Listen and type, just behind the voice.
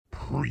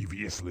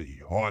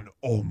Previously on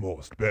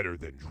Almost Better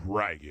Than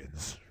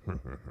Dragons.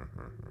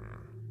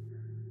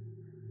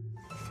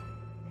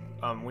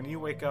 When you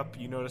wake up,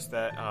 you notice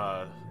that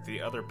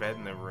the other bed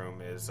in the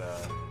room is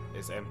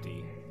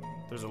empty.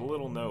 There's a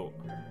little note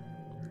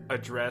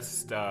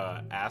addressed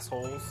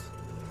assholes.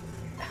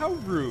 How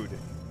rude.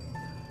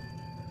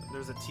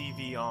 There's a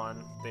TV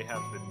on. They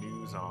have the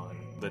news on.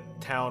 The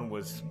town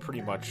was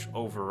pretty much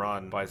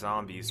overrun by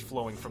zombies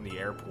flowing from the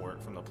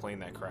airport from the plane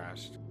that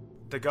crashed.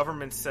 The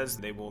government says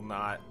they will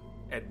not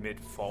admit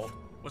fault.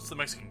 What's the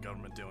Mexican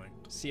government doing?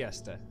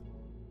 Siesta.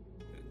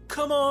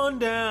 Come on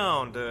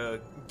down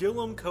to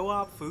Gillum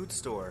Co-op Food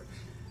Store.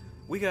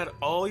 We got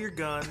all your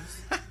guns,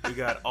 we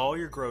got all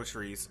your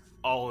groceries,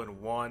 all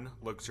in one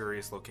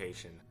luxurious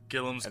location.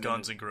 Gillum's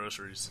Guns and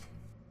Groceries.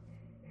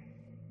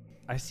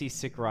 I see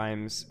Sick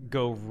Rhymes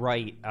go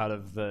right out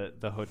of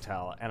the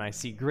hotel, and I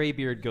see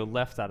Graybeard go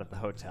left out of the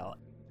hotel.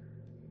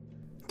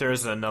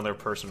 There's another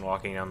person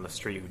walking down the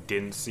street who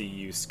didn't see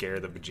you scare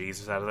the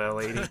bejesus out of that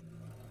lady.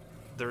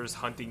 There's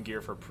hunting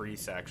gear for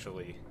priests,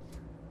 actually.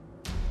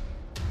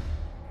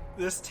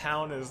 This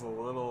town is a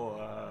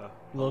little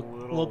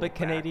bit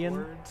Canadian.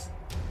 backwards.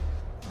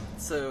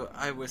 So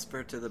I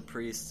whisper to the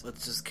priest,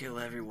 let's just kill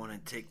everyone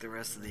and take the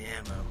rest of the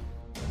ammo.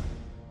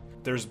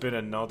 There's been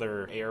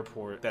another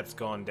airport that's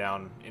gone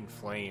down in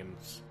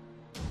flames.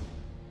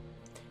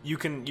 You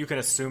can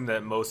assume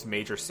that most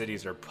major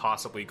cities are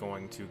possibly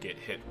going to get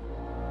hit.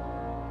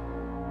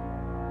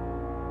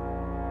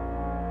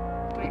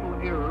 Fatal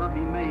error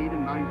he made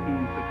in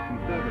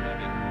 1967.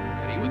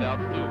 City without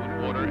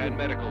food, water, and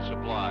medical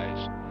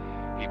supplies.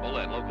 People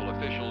and local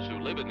officials who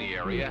live in the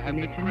area have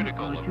been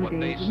critical of what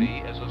they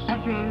see as a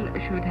Israel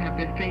should have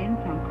refrained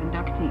from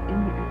conducting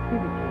any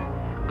activity.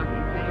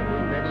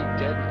 many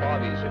dead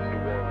bodies in New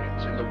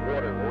Orleans, in the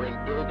water or in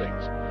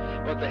buildings.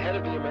 But the head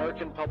of the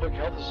American Public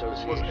Health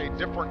Association was a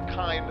different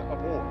kind of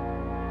war.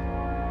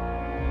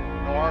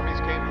 No armies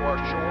came to our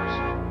shores.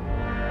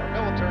 Our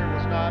military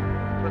was not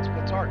the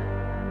principal target.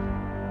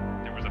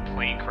 There was a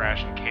plane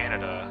crash in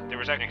Canada. There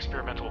was an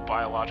experimental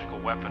biological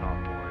weapon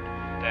on board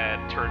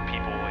that turned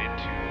people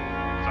into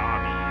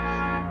zombies.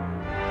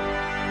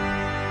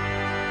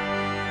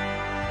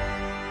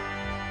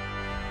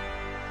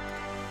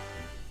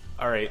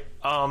 All right.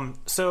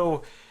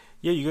 So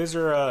yeah, you guys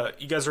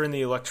are in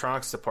the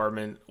electronics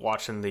department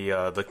watching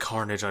the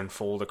carnage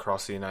unfold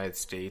across the United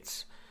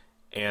States,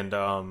 and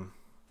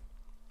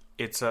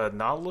it's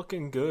not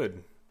looking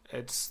good.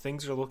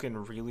 Things are looking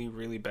really,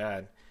 really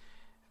bad,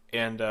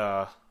 and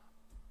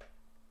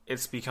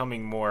it's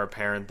becoming more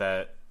apparent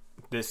that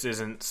this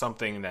isn't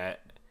something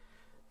that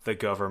the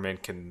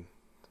government can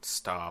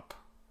stop.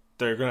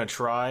 They're gonna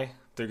try.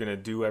 They're going to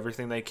do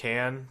everything they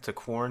can to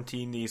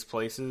quarantine these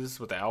places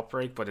with the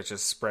outbreak, but it's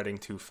just spreading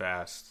too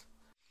fast.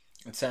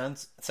 It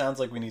sounds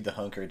like we need to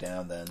hunker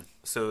down then.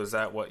 So is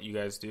that what you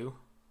guys do?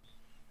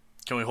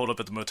 Can we hold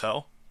up at the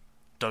motel?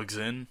 Doug's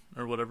Inn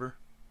or whatever?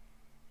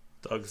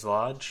 Doug's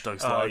Lodge?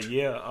 Doug's Lodge.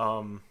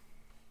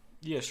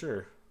 Yeah,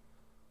 sure.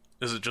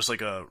 Is it just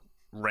like a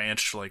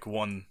ranch, like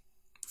one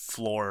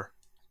floor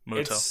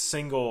motel?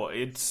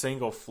 It's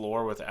single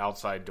floor with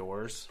outside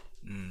doors.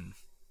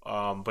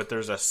 But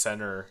there's a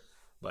center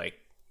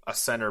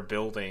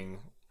building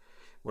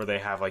where they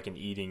have like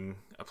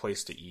a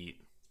place to eat.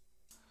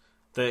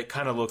 That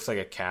kind of looks like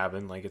a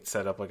cabin, like it's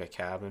set up like a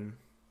cabin,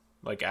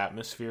 like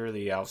atmosphere.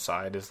 The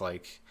outside is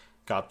like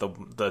got the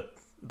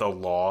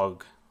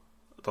log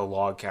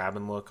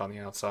cabin look on the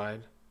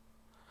outside.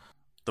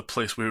 The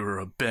place we were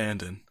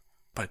abandoned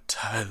by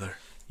Tyler.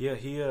 Yeah,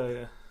 he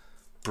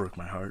broke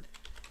my heart.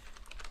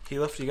 He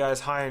left you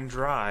guys high and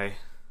dry.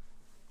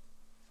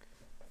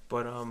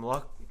 But I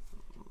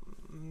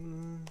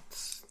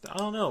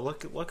don't know.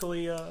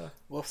 Luckily,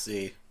 we'll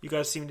see. You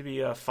guys seem to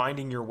be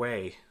finding your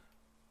way.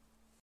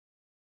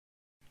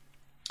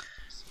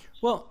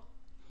 Well,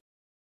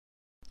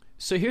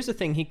 so here's the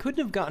thing. He couldn't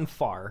have gotten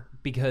far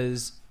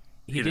because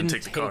he didn't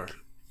take the car.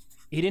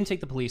 He didn't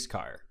take the police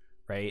car,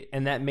 right?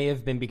 And that may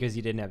have been because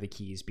he didn't have the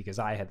keys, because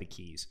I had the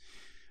keys.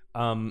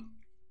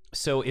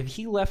 So if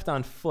he left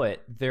on foot,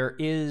 there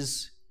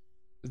is...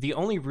 The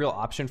only real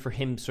option for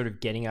him sort of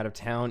getting out of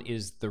town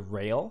is the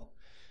rail.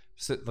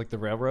 So, like the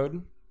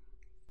railroad.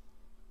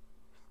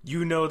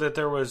 You know that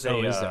there was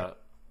a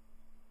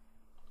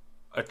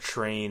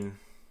train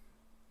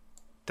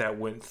that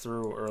went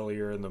through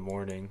earlier in the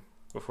morning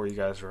before you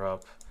guys were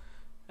up,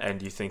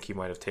 and you think he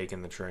might have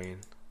taken the train.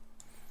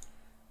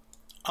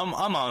 I'm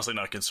honestly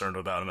not concerned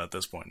about him at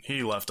this point.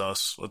 He left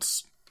us.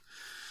 Let's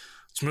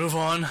move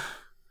on,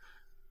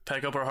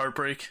 pack up our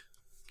heartbreak,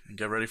 and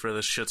get ready for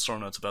this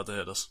shitstorm that's about to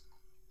hit us.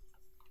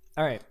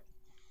 All right.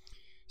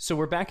 So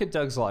we're back at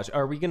Doug's Lodge.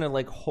 Are we going to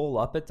like hole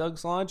up at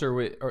Doug's Lodge,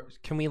 or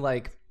can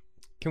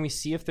we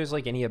see if there's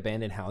like any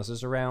abandoned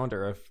houses around,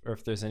 or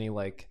if there's any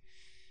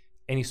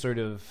sort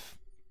of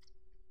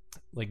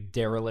like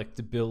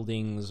derelict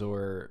buildings,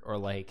 or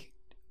like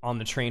on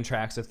the train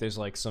tracks, if there's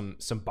like some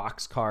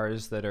box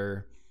cars that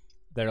are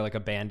like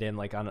abandoned,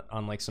 like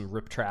on like some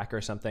rip track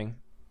or something?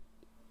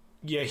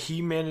 Yeah,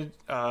 he managed.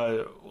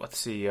 Let's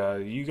see.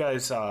 You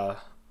guys.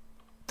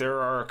 There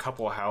are a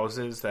couple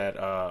houses that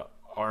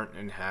aren't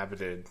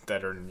inhabited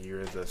that are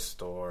near the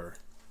store.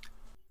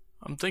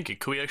 I'm thinking,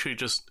 could we actually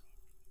just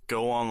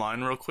go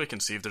online real quick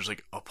and see if there's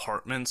like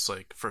apartments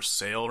like for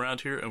sale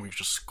around here, and we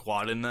just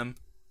squat in them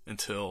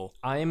until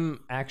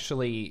I'm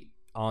actually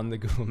on the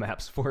Google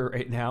Maps for it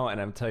right now, and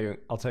I'll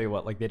tell you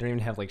what, like they don't even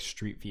have like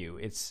street view.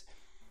 It's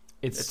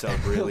a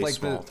really like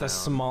small the town.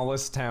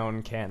 smallest town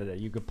in Canada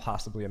you could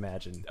possibly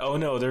imagine. Oh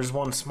no, there's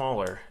one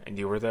smaller, and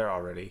you were there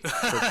already.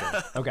 For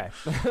sure. Okay.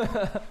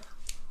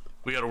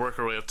 we got to work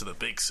our way up to the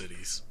big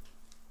cities.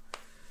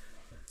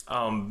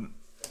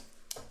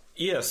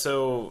 Yeah.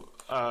 So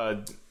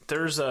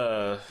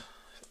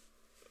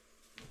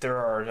there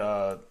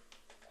are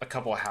a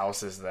couple of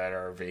houses that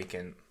are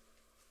vacant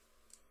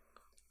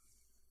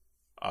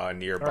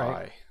nearby,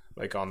 Alright.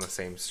 like on the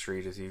same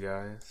street as you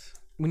guys.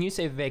 When you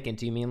say vacant,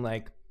 do you mean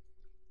like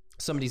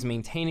somebody's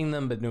maintaining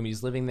them but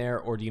nobody's living there,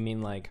 or do you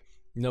mean like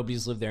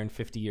nobody's lived there in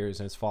 50 years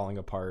and it's falling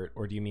apart,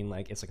 or do you mean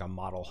like it's like a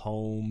model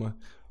home,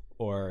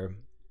 or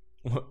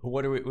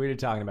what are we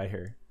talking about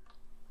here?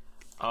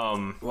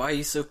 Why are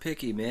you so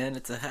picky, man?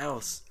 It's a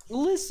house.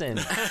 Listen,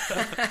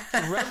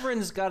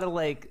 Reverend's got to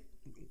like,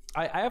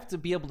 I have to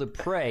be able to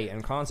pray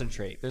and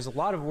concentrate. There's a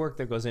lot of work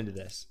that goes into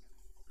this.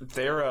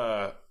 They're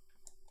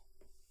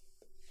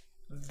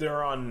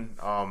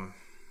on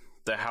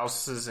the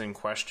houses in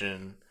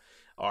question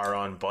are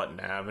on Button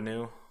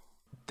Avenue.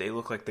 They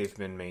look like they've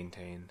been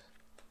maintained.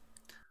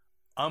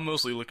 I'm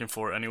mostly looking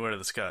for anywhere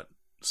that's got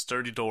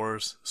sturdy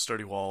doors,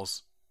 sturdy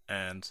walls,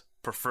 and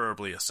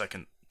preferably a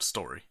second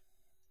story.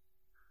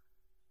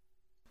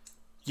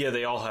 Yeah,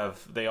 they all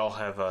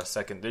have a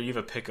second. You have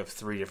a pick of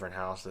 3 different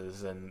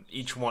houses, and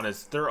each one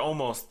they're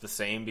almost the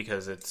same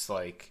because it's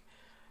like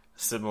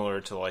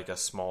similar to like a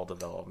small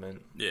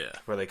development. Yeah.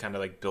 Where they kind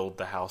of like build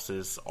the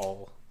houses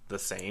all the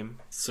same.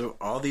 So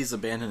all these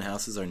abandoned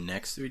houses are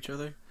next to each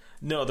other?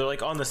 No, they're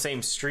like on the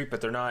same street, but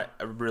they're not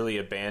really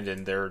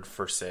abandoned. They're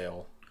for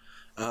sale.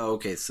 Oh,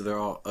 okay. So they're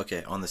all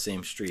on the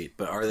same street,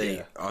 but are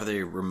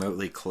they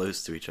remotely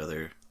close to each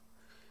other?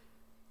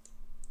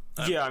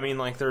 Yeah, I mean,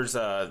 like there's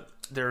a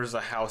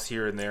house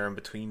here and there in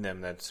between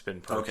them that's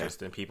been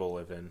purchased and people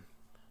live in.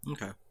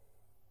 Okay.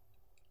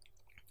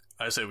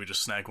 I say we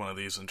just snag one of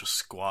these and just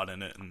squat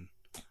in it and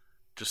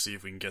just see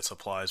if we can get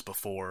supplies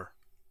before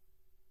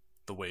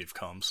the wave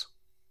comes.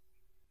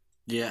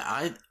 Yeah,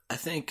 I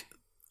think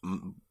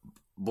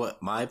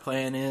what my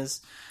plan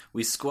is,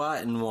 we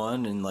squat in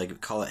one and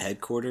like call it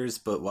headquarters,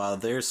 but while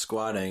they're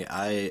squatting,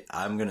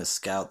 I'm going to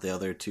scout the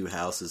other 2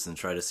 houses and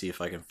try to see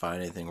if I can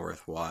find anything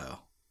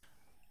worthwhile.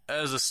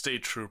 As a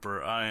state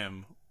trooper, I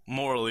am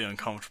morally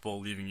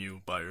uncomfortable leaving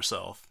you by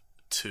yourself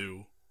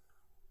to,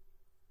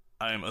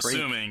 I am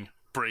assuming,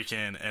 break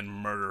in and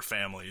murder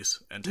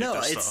families and take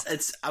their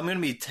stuff. I'm going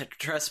to be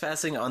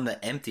trespassing on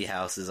the empty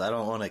houses. I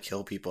don't want to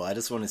kill people. I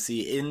just want to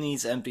see in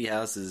these empty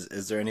houses,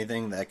 is there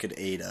anything that could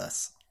aid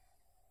us?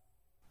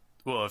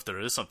 Well, if there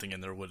is something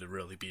in there, would it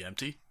really be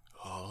empty?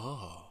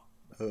 Oh,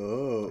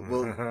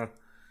 well,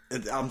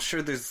 I'm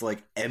sure there's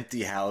like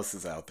empty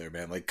houses out there,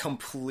 man. Like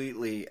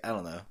completely, I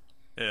don't know.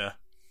 Yeah.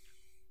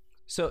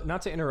 So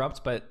not to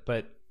interrupt, but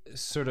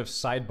sort of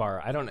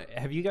sidebar. I don't.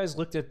 Have you guys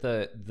looked at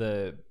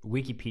the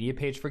Wikipedia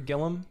page for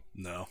Gillam?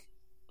 No.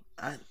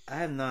 I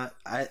have not.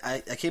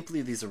 I can't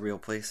believe these are real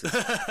places.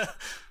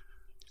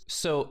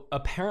 So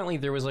apparently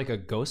there was like a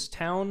ghost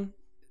town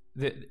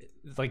that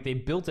like they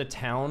built a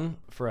town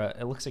for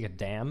it looks like a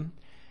dam,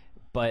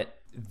 but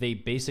they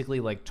basically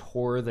like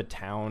tore the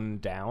town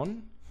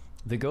down.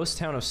 The ghost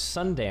town of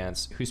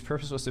Sundance, whose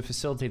purpose was to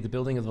facilitate the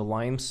building of the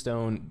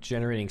limestone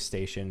generating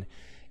station,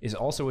 is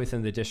also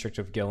within the district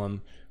of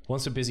Gillam.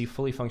 Once a busy,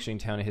 fully functioning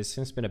town, it has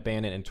since been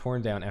abandoned and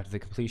torn down after the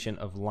completion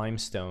of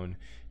Limestone,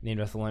 named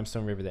after the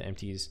Limestone River that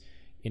empties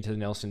into the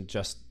Nelson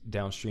just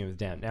downstream of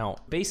the dam. Now,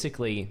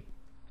 basically,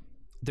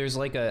 there's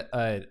like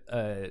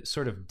a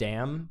sort of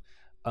dam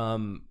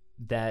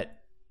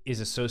that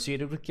is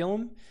associated with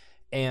Gillam,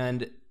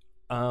 and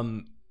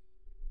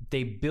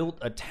they built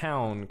a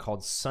town called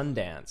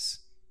Sundance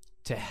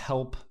to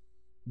help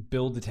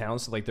build the town.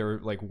 So like there were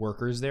like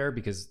workers there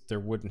because there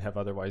wouldn't have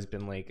otherwise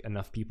been like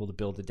enough people to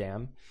build a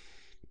dam.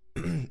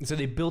 So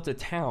they built a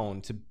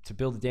town to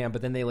build a dam,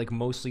 but then they like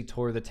mostly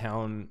tore the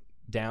town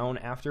down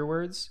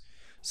afterwards.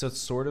 So it's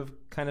sort of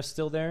kind of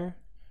still there.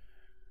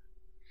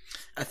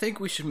 I think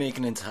we should make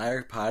an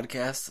entire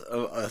podcast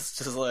of us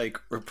just like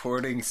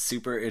reporting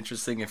super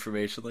interesting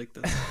information like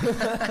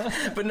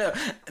this.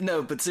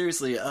 But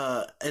seriously,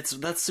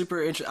 that's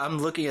super interesting. I'm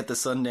looking at the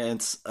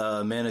Sundance,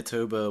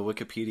 Manitoba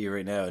Wikipedia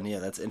right now, and yeah,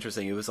 that's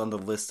interesting. It was on the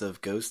list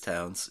of ghost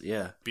towns.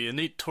 Yeah, be a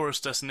neat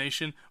tourist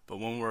destination, but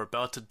when we're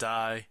about to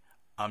die,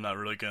 I'm not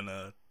really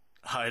gonna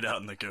hide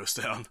out in the ghost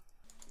town.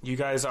 You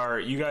guys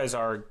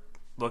are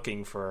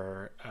looking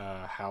for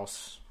a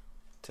house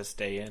to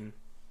stay in.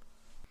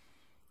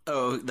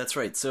 Oh, that's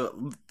right.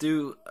 So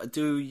do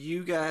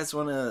you guys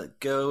want to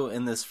go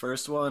in this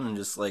first one and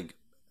just like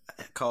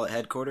call it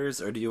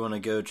headquarters, or do you want to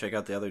go check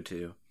out the other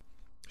 2?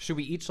 Should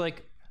we each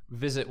like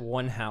visit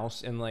one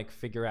house and like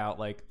figure out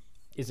like,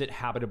 is it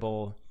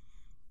habitable,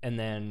 and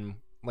then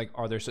like,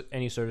 are there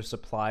any sort of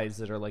supplies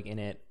that are like in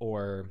it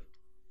or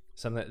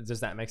something?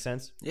 Does that make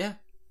sense? Yeah.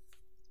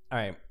 All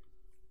right.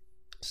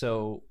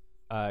 So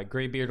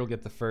Graybeard will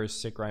get the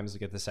first, Sick Rhymes will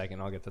get the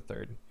second, I'll get the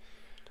third.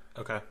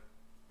 Okay.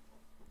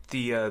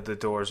 The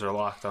doors are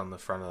locked on the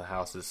front of the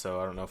houses, so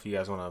I don't know if you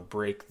guys want to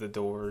break the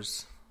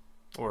doors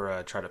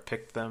or try to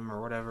pick them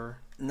or whatever.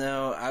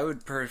 No, I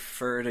would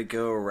prefer to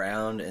go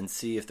around and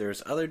see if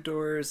there's other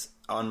doors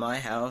on my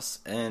house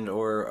and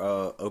or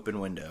open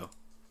window.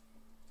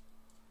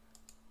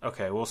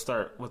 Okay, we'll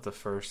start with the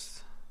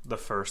first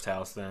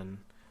house then.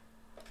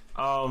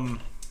 Roll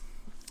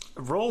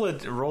a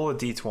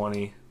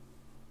d20.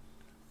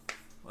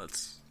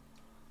 Let's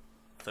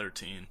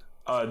 13.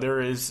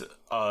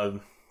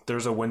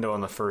 There's a window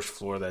on the first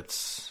floor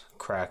that's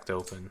cracked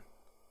open.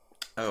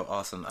 Oh,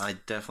 awesome. I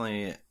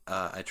definitely,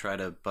 I try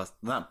to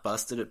not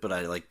busted it, but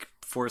I, like,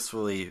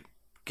 forcefully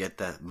get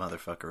that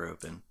motherfucker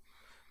open.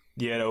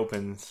 Yeah, it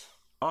opens.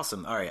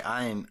 Awesome. All right,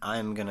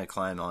 I'm gonna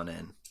climb on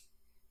in.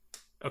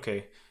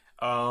 Okay.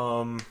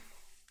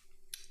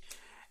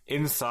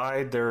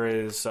 Inside there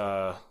is,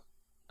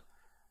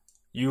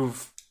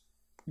 you've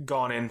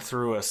gone in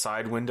through a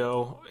side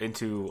window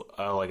into,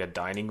 like a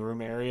dining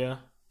room area.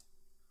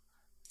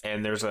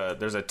 And there's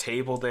a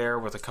table there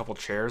with a couple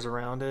chairs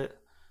around it.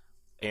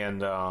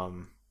 And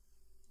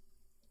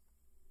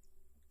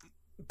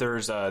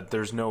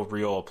there's no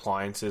real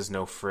appliances,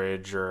 no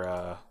fridge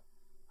or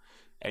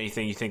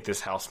anything. You think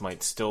this house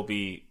might still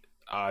be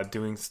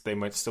they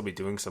might still be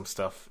doing some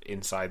stuff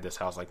inside this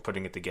house, like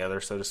putting it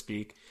together, so to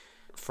speak,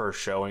 for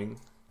showing.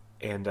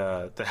 And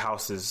the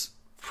house is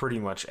pretty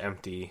much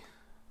empty.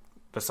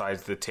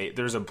 Besides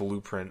there's a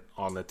blueprint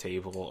on the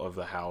table of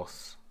the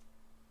house.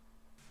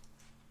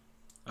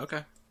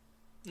 Okay.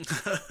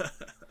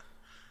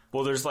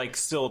 Well, there's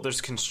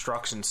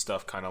construction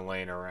stuff kind of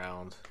laying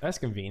around. That's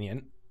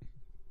convenient.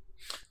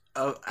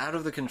 Oh, out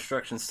of the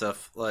construction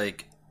stuff,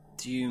 like,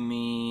 do you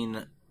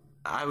mean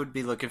I would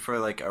be looking for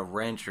like a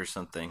wrench or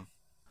something?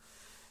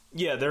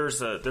 Yeah,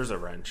 there's a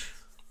wrench.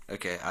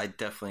 Okay, I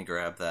definitely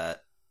grab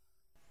that.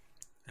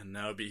 And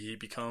now he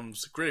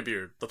becomes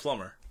Graybeard, the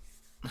plumber.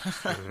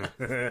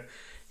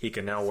 He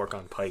can now work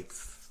on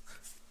pipes.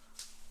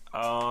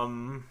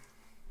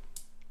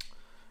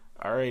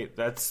 All right,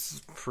 that's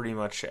pretty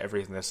much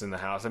everything that's in the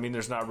house. I mean,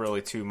 there's not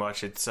really too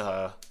much. It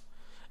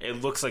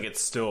looks like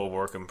it's still a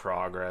work in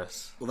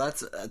progress. Well,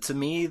 that's to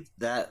me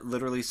that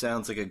literally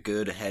sounds like a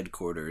good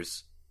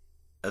headquarters.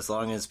 As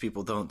long as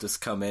people don't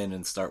just come in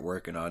and start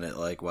working on it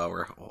like while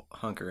we're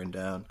hunkering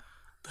down.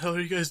 The hell are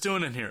you guys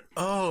doing in here?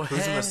 Oh,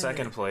 who's in the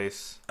second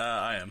place?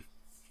 I am.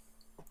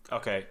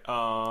 Okay.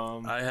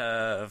 I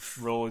have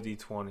roll a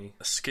d20.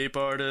 Escape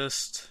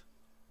artist,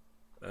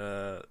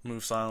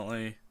 move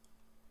silently,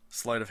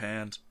 sleight of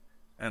hand,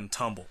 and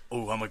tumble.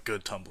 Oh, I'm a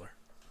good tumbler.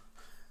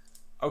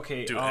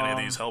 Okay. Do any of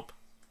these help?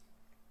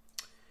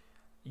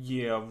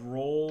 Yeah,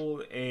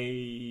 roll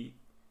a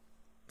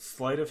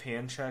sleight of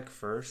hand check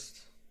first.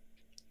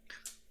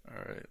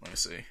 Alright, let me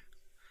see.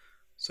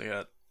 So I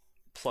got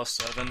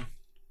 +7,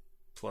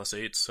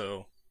 +8,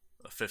 so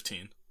a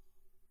 15.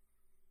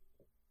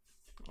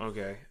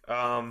 Okay.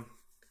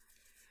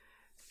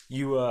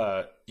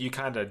 You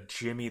kind of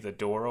jimmy the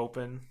door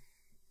open.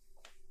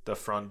 The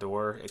front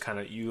door. It kind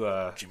of you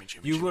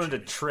learned a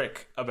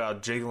trick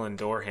about jiggling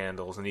door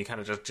handles, and you kind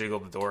of just jiggle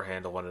the door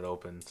handle when it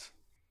opens.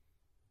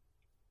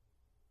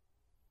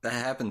 That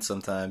happens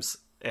sometimes.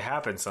 It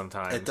happens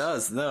sometimes. It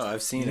does. No,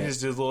 I've seen it. You just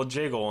do a little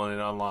jiggle and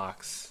it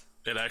unlocks.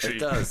 It actually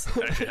does.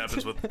 Actually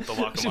happens with the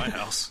lock of my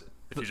house.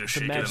 If you just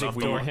shake magic it enough,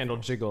 door handle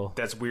jiggle.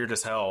 That's weird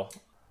as hell.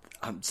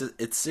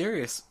 It's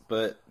serious,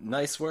 but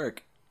nice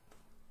work.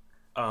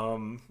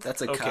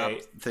 That's a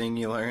cop thing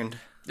you learned.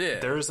 Yeah.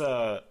 There's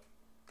a.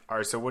 All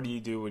right. So what do you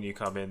do when you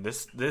come in?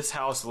 This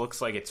house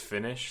looks like it's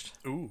finished.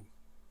 Ooh.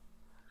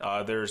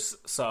 There's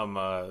some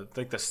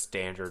like the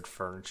standard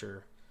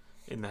furniture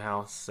in the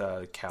house: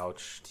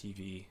 couch,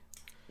 TV.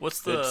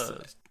 What's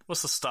the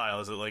style?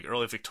 Is it like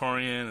early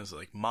Victorian? Is it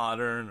like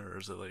modern, or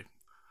is it like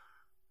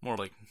more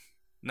like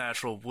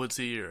natural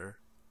woodsy? Or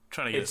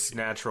trying to get it's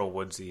natural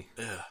woodsy.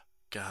 Ugh,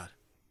 God,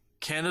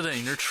 Canada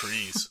and your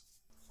trees.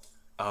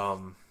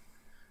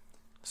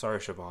 Sorry,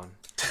 Siobhan.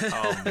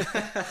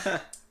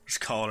 Just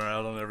calling her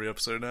out on every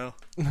episode now.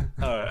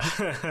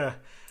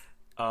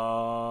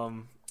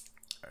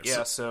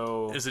 Yeah.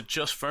 So is it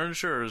just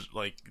furniture, or is,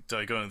 like, do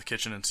I go into the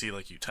kitchen and see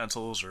like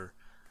utensils or?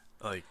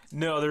 Like,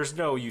 no, there's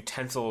no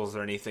utensils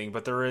or anything,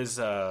 but there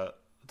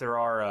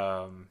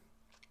are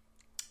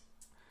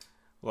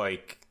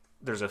like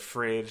there's a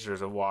fridge,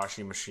 there's a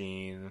washing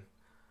machine,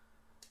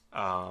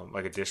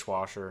 like a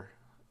dishwasher,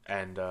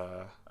 and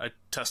I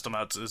test them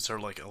out. Is there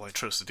like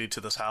electricity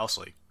to this house?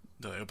 Like,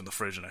 do I open the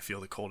fridge and I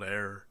feel the cold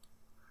air?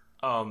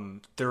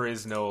 There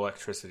is no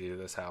electricity to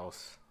this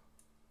house.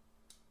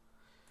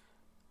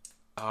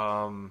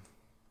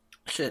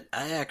 Shit,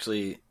 I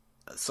actually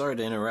sorry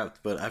to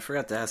interrupt, but I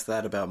forgot to ask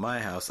that about my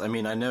house. I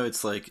mean, I know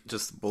it's like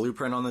just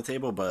blueprint on the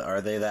table, but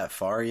are they that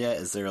far yet?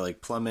 Is there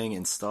like plumbing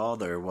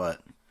installed or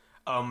what?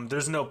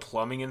 There's no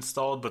plumbing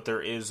installed, but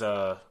there is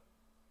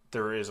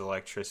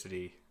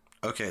electricity.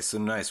 Okay, so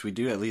nice. We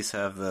do at least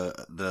have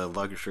the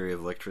luxury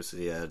of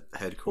electricity at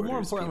headquarters. But more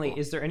importantly,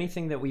 people. is there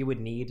anything that we would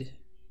need?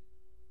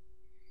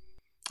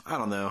 I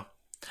don't know,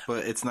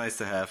 but it's nice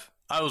to have.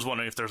 I was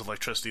wondering if there's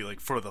electricity like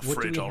for the What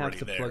fridge do we have already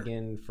to there. plug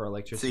in for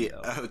electricity? See,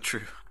 though? oh,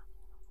 true.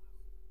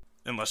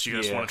 Unless you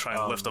guys Yeah, want to try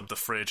and lift up the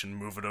fridge and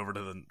move it over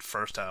to the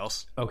first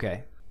house.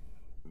 Okay.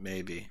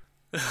 Maybe.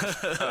 You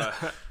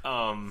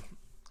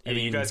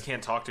guys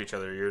can't talk to each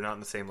other. You're not in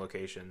the same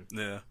location.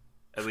 Yeah.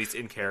 At least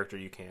in character,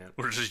 you can't.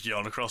 We're just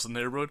yelling across the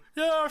neighborhood.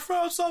 Yeah, I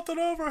found something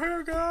over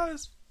here,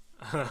 guys.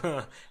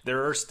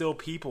 There are still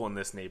people in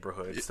this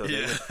neighborhood, so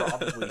they would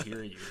probably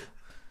hear you.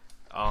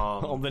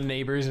 All the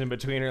neighbors in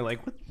between are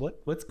like,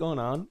 what's going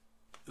on?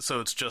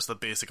 So it's just the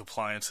basic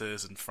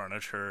appliances and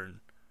furniture,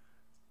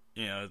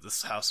 and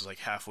this house is like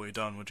halfway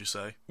done. Would you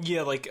say?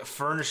 Yeah, like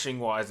furnishing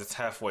wise, it's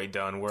halfway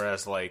done.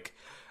 Whereas like,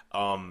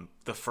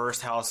 the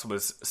first house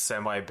was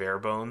semi bare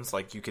bones.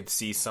 Like you could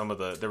see some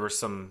of they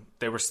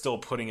were still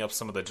putting up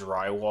some of the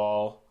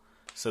drywall,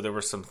 so there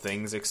were some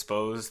things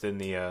exposed in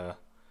the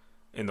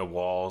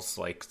walls.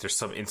 Like there's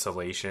some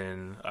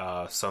insulation.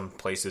 Some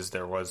places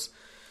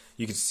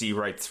you could see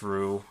right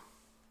through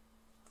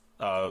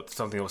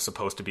something that was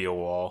supposed to be a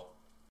wall.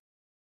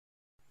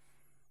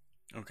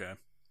 Okay.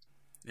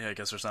 Yeah, I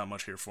guess there's not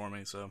much here for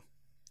me, so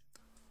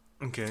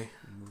Okay.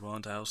 move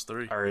on to house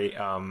 3. All right,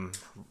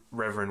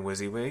 Reverend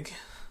Wizzywig,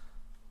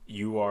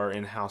 you are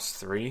in house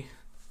 3,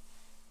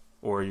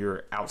 or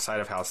you're outside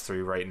of house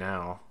 3 right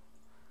now.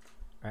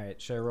 All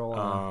right, should I roll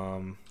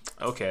on?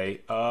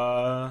 Okay.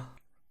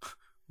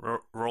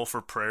 Roll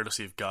for prayer to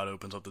see if God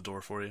opens up the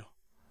door for you.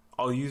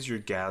 I'll use your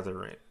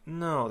gathering.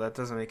 No, that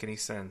doesn't make any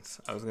sense.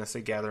 I was gonna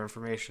say gather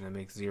information. It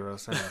makes 0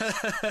 sense.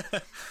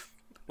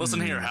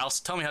 Listen here,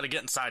 house. Tell me how to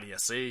get inside of you,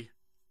 see?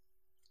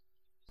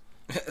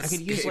 I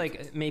could use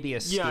like maybe a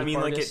Yeah, I mean,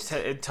 artist,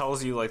 like it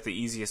tells you like the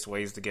easiest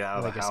ways to get out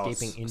of Like the house.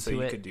 escaping into so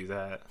you it. could do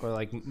that. or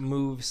like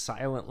move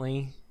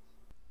silently,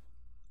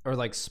 or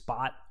like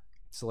spot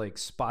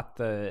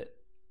the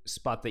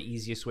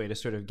easiest way to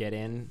sort of get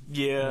in.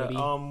 Yeah.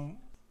 maybe?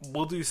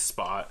 We'll do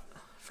spot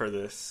for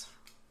this.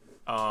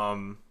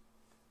 So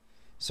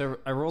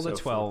I rolled a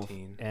So 12,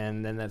 14.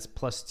 and then that's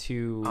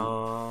 +2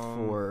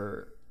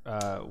 for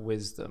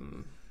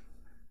wisdom.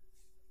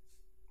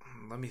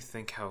 Let me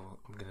think how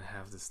I'm gonna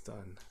have this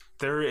done.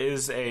 There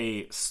is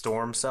a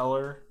storm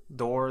cellar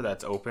door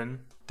that's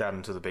open down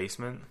into the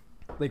basement.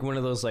 Like one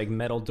of those like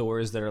metal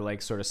doors that are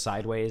like sort of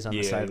sideways on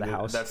the side of the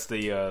house. That's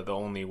the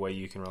only way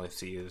you can really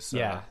see is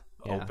yeah.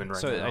 open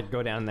right so now. I'd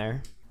go down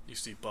there. You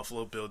see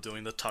Buffalo Bill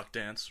doing the tuck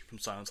dance from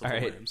Silence of All the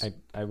right, Lambs.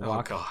 I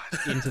walk God.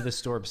 into the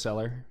storm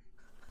cellar.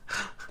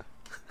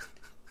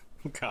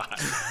 God.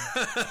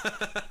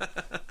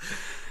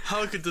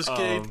 How could this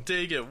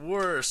day get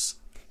worse?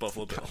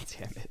 Buffalo Bill.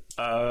 Damn it.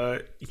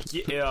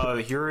 Yeah,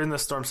 you're in the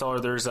storm cellar.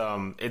 There's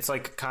it's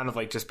like kind of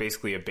like just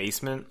basically a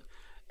basement,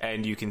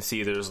 and you can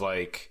see there's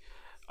like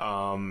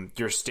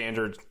your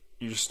standard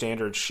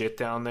shit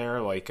down there.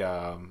 Like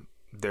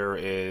there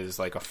is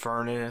like a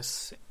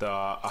furnace,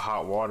 a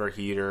hot water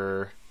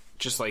heater,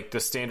 just like the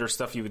standard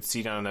stuff you would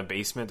see down in a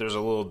basement. There's a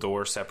little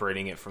door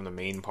separating it from the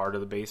main part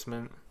of the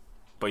basement,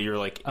 but you're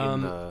like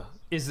in the.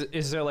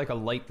 Is there like a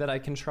light that I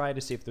can try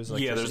to see if there's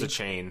electricity? Yeah, there's a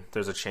chain.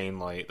 There's a chain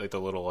light, like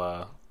the little.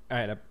 All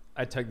right,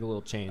 I tug the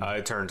little chain.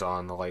 It turns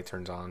on. The light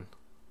turns on.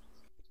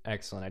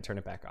 Excellent. I turn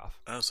it back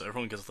off. Oh, so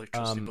everyone gets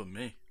electricity but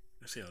me.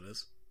 I see how it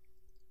is.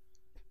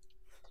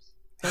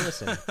 Hey,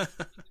 listen.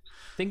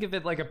 Think of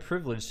it like a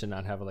privilege to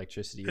not have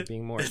electricity. You're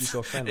being more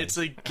eco-friendly. It's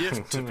a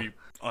gift to be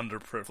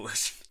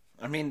underprivileged.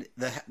 I mean,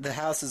 the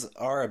houses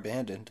are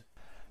abandoned.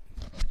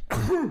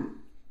 Oh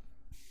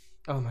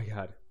my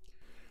god.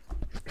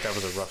 That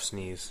was a rough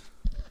sneeze.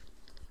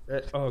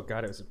 Oh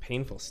god, it was a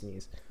painful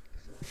sneeze.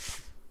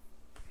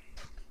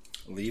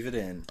 Leave it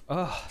in.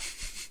 Oh.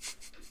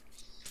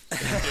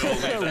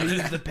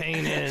 Leave the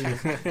pain in.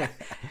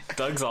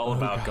 Doug's all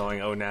about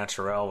going au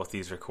naturel with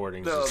these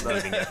recordings, just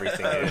leaving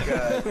everything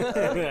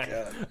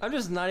in. I'm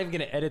just not even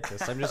going to edit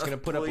this. I'm just going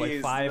to put up like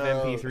Please, 5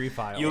 no. MP3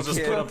 files. You'll just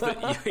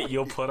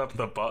put up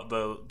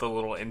the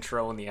little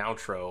intro and the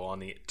outro on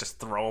the just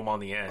throw them on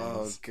the ends.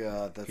 Oh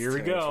god, that's Here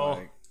we go.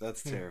 terrifying.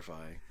 That's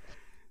terrifying.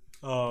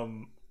 All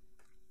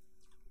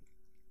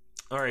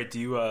right. Do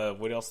you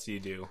what else do you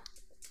do?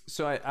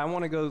 So I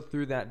want to go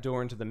through that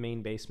door into the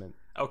main basement.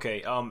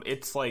 Okay.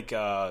 It's like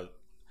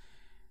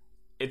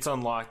it's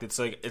unlocked. It's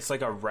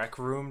like a rec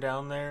room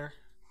down there.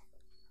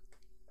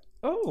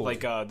 Oh,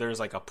 Like there's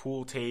like a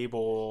pool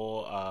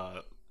table.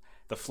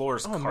 The floor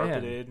is man.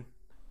 carpeted.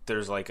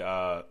 There's like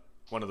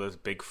one of those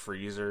big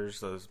freezers,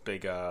 those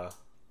big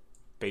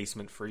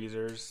basement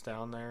freezers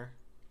down there.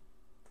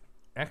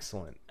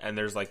 excellent. And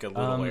there's like a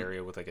little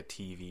area with like a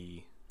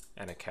TV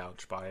and a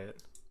couch by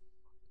it.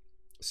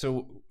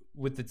 So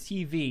with the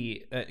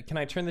TV, can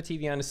I turn the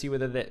TV on to see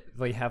whether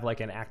they have like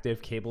an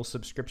active cable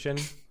subscription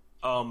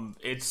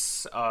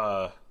It's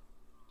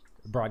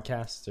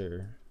broadcast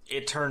or?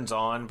 it turns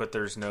on, but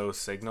there's no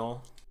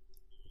signal.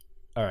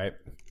 All right.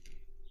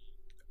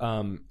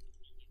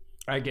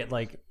 I get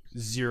like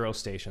 0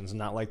 stations,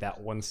 not like that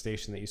one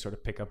station that you sort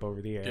of pick up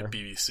over the air. Get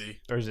BBC.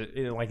 Or is it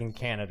like in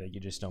Canada, you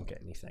just don't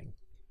get anything?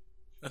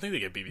 I think they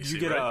get BBC. You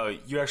get right?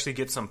 you actually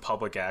get some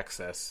public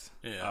access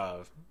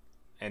Yeah.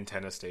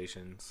 antenna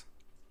stations.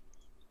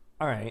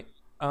 All right.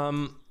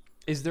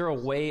 Is there a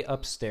way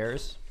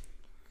upstairs?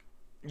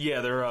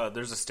 Yeah,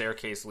 there's a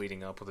staircase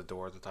leading up with a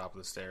door at the top of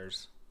the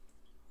stairs.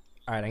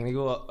 All right, I'm gonna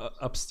go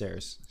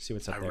upstairs. See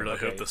what's up I there. really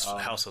Okay, hope this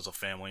house has a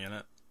family in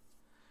it.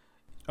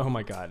 Oh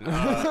my god.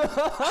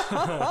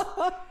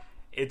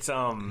 It's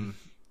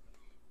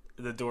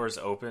the door's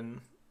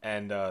open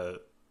and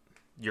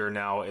you're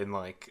now in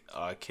like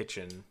a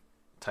kitchen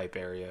type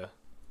area.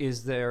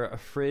 Is there a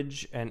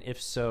fridge, and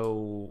if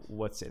so,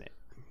 what's in it?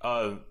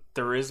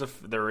 There is a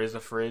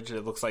fridge.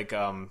 It looks like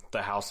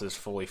the house is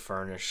fully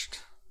furnished.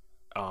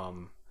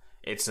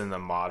 It's in the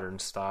modern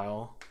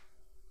style.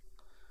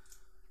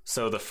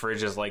 So the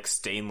fridge is like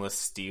stainless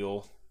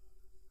steel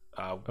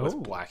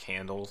with black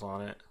handles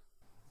on it.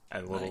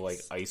 And a little like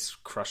ice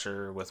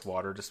crusher with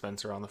water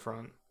dispenser on the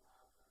front.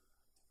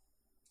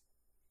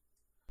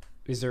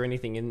 Is there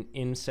anything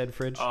in said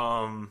fridge?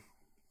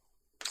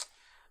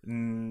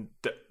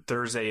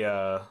 There's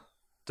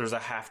a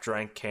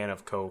half-drank can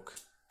of Coke.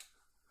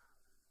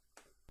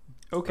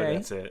 Okay, But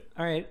that's it.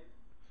 All right.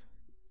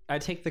 I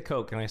take the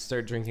Coke and I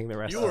start drinking the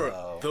rest You of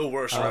are it. the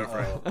worst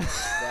referee.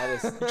 That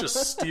is. You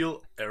just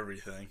steal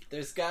everything.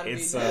 There's gotta be.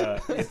 It's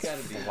There's it's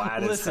gotta be.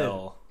 flat as Listen.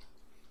 hell.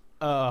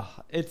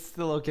 It's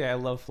still okay. I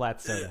love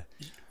flat soda.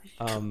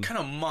 What kind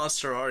of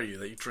monster are you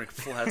that you drink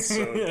flat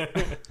soda?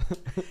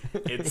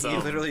 It's He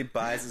literally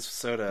buys his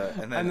soda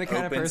and then I'm the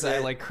kind of opens person I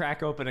it. like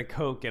crack open a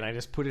Coke and I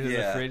just put it in the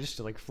Yeah. fridge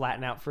to like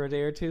flatten out for a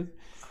day or two.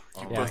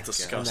 You Yeah, both I'm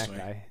disgust that me.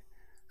 guy.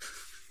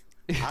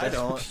 I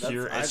don't.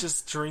 You're That's,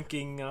 just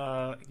drinking.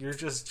 You're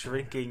just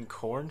drinking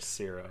corn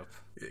syrup.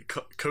 Yeah,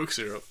 Coke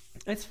syrup.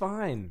 It's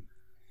fine.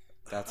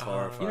 that's You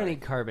horrifying. don't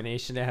need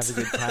carbonation to have a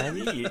good time.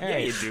 Yeah,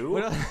 you do.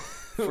 What else-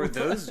 For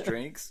those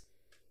drinks,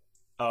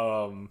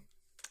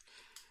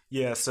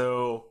 Yeah.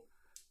 So,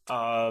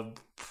 that's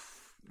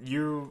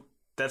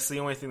the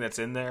only thing that's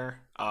in there.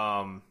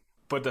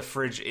 But the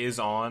fridge is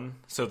on,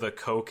 so the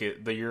Coke,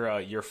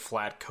 your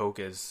flat Coke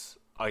is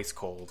ice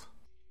cold.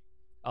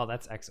 Oh,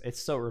 that's excellent.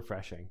 It's so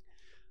refreshing.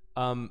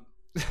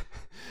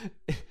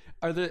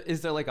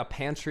 Is there like a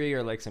pantry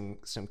or like some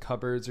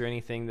cupboards or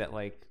anything that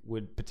like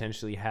would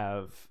potentially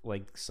have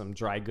like some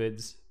dry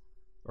goods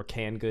or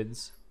canned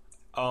goods?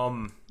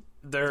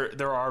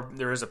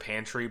 There is a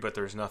pantry, but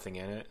there's nothing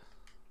in it.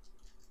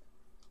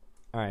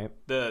 All right.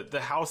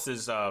 The house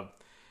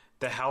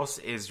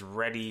is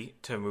ready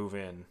to move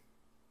in.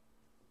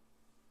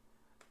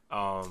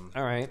 All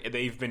right.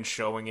 They've been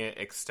showing it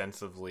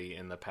extensively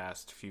in the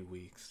past few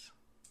weeks.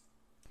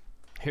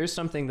 Here's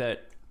something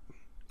that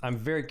I'm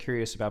very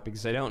curious about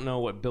because I don't know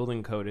what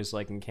building code is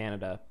like in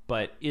Canada,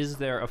 but is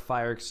there a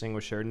fire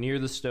extinguisher near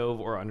the stove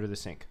or under the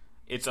sink?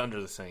 It's under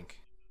the sink.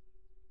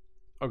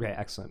 Okay,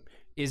 excellent.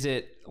 Is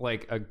it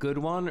like a good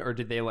one, or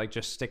did they like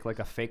just stick like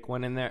a fake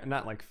one in there?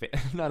 Not like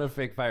not a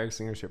fake fire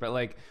extinguisher, but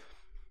like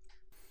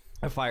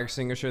a fire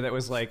extinguisher that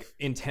was like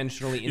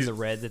intentionally in the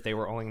red that they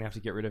were only gonna have to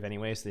get rid of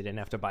anyway, so they didn't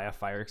have to buy a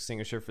fire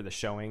extinguisher for the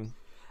showing.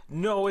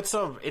 No, it's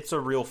a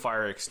real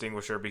fire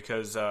extinguisher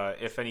because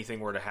if anything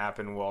were to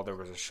happen while there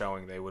was a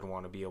showing, they would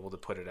want to be able to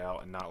put it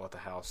out and not let the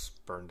house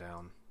burn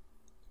down.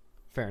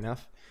 Fair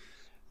enough.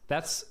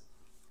 That's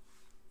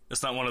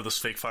It's not one of those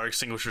fake fire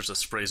extinguishers that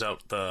sprays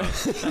out the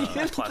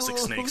plastic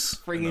Little snakes in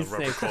springy the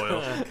rubber snake.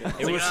 coil.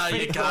 It was you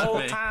fake the got whole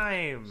me.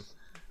 time.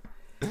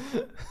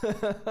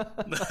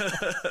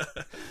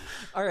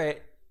 all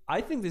right. I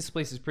think this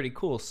place is pretty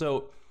cool.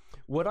 So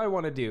what I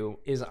want to do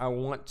is I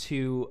want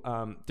to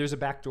there's a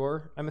back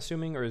door, I'm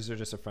assuming, or is there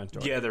just a front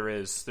door? Yeah, there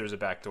is. There's a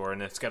back door,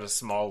 and it's got a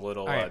small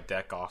little right.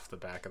 deck off the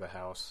back of the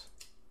house.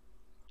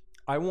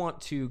 I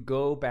want to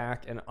go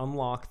back and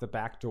unlock the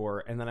back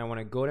door, and then I want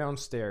to go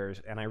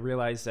downstairs, and I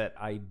realize that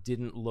I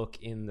didn't look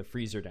in the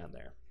freezer down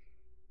there.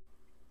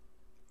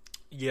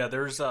 Yeah,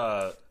 there's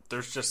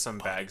just some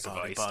bags of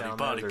ice down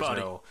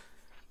there.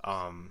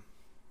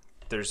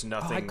 There's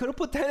nothing. I could have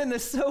put that in the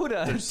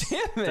soda. Damn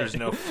it. There's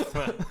no.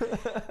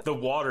 The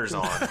water's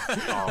on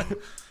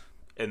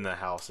in the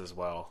house as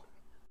well.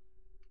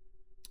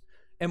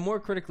 And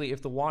more critically,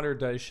 if the water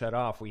does shut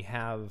off, we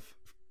have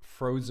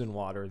frozen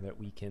water that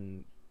we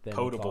can then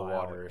Potable thaw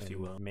water, out if you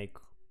and will.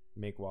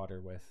 make water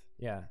with.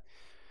 Yeah.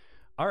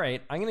 All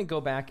right, I'm gonna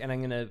go back and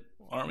I'm gonna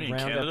Aren't we in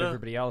round up Canada?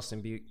 everybody else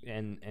and get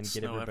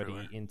Snow everybody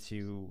everywhere.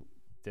 into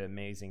the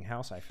amazing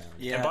house I found.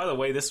 yeah. And by the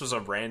way, this was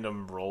a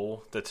random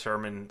roll to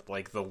determine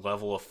like the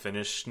level of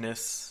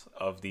finishedness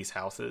of these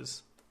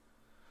houses.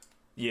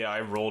 Yeah,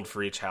 I rolled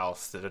for each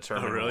house to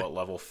determine really? what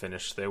level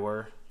finished they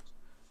were,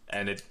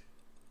 and it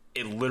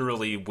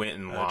literally went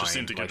in line. just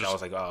seemed to like, just I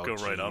was like, oh, go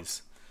right up.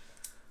 geez.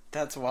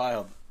 That's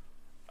wild.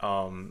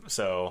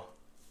 So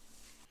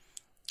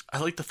I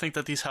like to think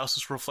that these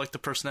houses reflect the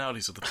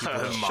personalities of the people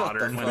that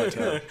modern.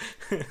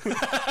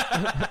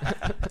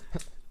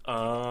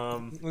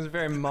 It was a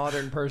very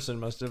modern person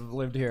must have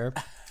lived here.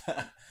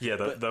 Yeah,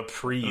 the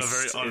priest And a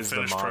very is the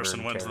unfinished modern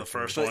person went to the character.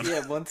 first But one.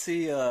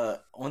 yeah,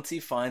 once he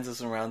finds us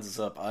and rounds us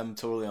up, I'm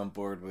totally on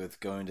board with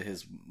going to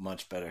his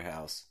much better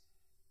house.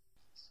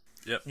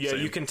 Yep. Yeah,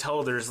 same. you can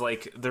tell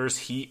there's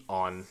heat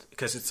on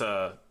because it's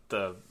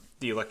the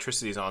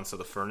electricity's on, so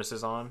the furnace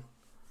is on.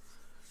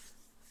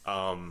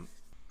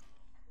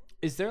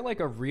 Is there like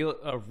a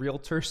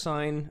realtor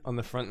sign on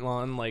the front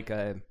lawn, like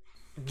a?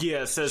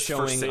 Yeah, it says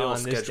for Showing sale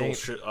on this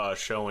schedule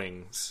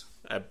showings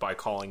by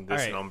calling this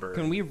All right, number.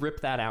 can we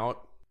rip that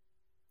out?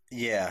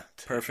 Yeah,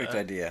 perfect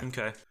idea.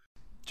 Okay.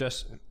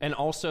 And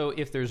also,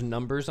 if there's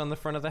numbers on the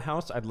front of the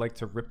house, I'd like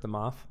to rip them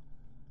off.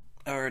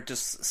 Or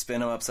just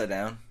spin him upside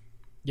down.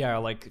 Yeah, or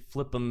like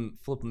flip them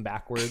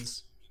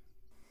backwards.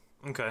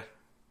 Okay.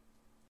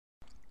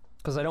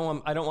 Because I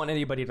don't want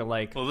anybody to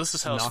like. Well, this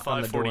is house knock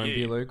on the door and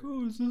be 548. like,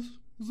 "Oh, is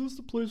this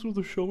the place where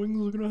the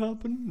showings are gonna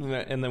happen?"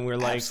 And then we're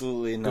like,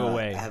 Absolutely "Go not.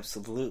 away."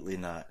 Absolutely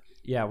not.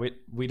 Yeah,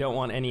 we don't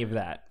want any of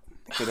that.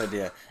 Good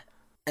idea.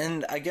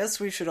 And I guess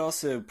we should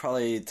also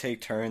probably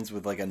take turns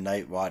with like a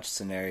night watch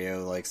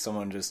scenario, like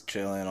someone just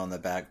chilling on the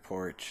back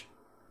porch.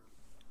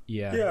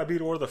 Yeah. Yeah, I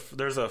mean, or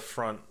there's a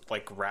front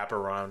like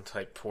wraparound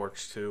type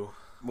porch too.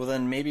 Well,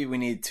 then maybe we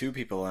need two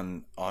people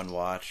on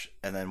watch,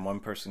 and then one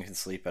person can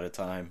sleep at a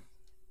time.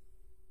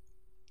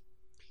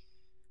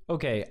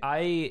 Okay,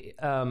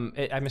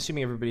 I'm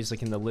assuming everybody's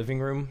like in the living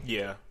room.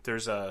 Yeah,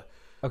 there's a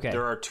Okay.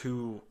 there are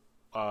two.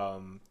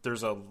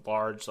 There's a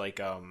large like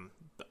a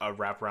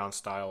wraparound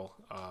style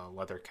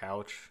leather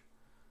couch,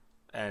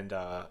 and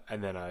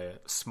then a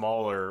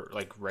smaller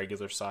like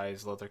regular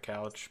size leather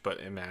couch, but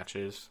it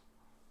matches.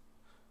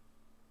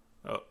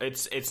 Oh,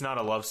 it's not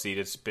a love seat.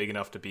 It's big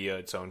enough to be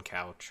its own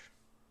couch,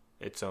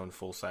 its own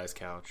full size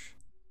couch.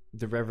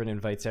 The Reverend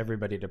invites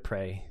everybody to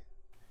pray.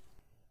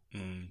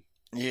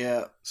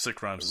 Yeah,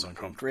 Sick rhymes is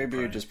uncomfortable.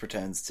 Graybeard right? just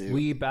pretends to.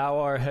 We bow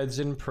our heads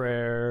in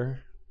prayer.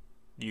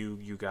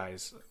 You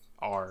guys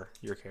are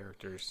your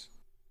characters.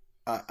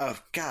 Oh,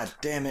 god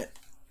damn it.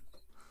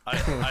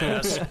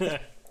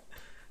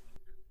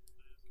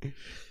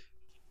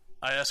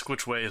 I ask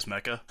which way is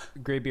Mecca?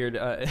 Graybeard,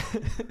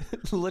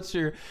 let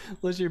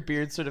your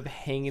beard sort of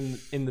hang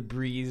in the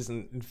breeze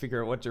and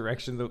figure out what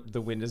direction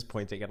the wind is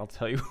pointing, and I'll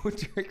tell you what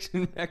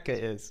direction Mecca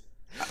is.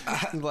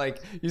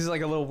 Like use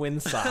like a little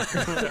windsock.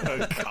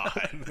 Oh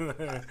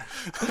God!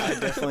 I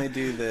definitely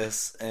do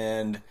this,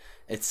 and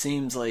it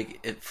seems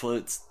like it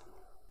floats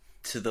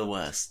to the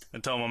west.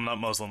 And tell them I'm not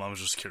Muslim, I was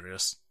just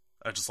curious.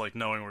 I just like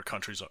knowing where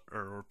countries are,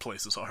 or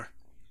places are.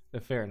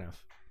 Fair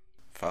enough.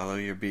 Follow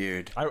your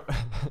beard. I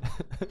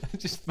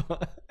just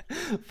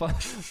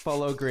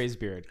follow Gray's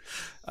beard.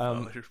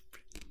 Amazing.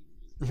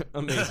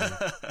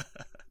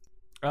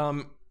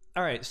 All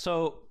right,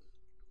 so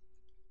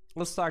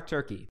let's talk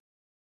turkey.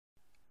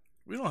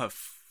 We don't have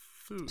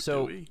food,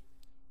 So- do we?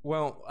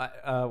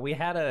 Well, we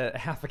had a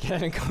half a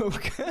can of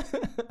Coke.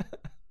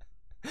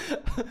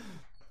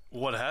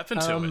 What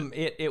happened to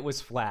it? It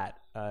was flat.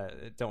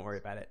 Don't worry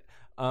about it.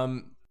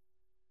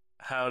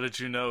 How did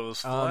you know it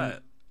was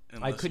flat? I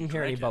Unless couldn't you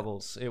hear any drank it?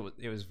 bubbles.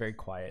 It was very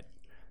quiet.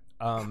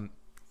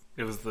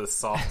 It was the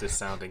softest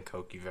sounding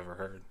Coke you've ever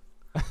heard.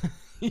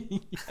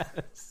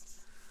 Yes.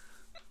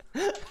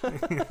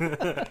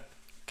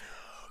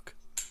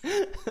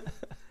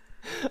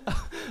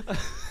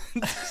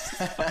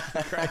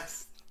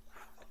 Christ.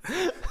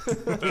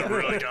 That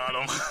really got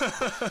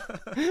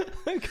him.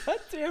 God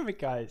damn it,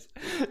 guys.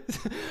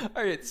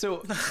 All right,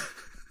 so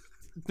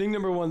thing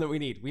number one that we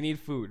need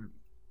food.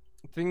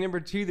 Thing number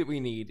two that we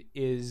need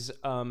is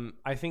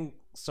I think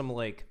some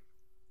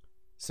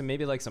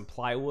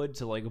plywood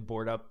to like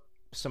board up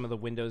some of the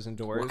windows and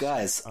doors. Well,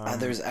 guys,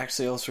 there's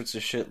actually all sorts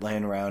of shit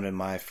laying around in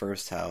my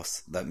first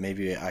house that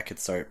maybe I could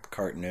start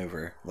carting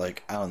over.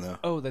 Like, I don't know.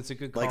 Oh, that's a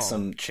good call. Like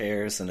some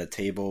chairs and a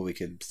table, we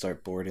could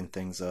start boarding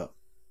things up.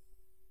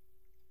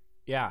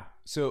 Yeah,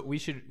 so we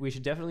should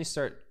definitely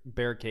start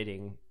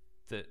barricading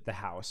the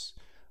house.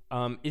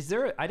 Is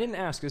there? I didn't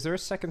ask. Is there a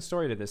second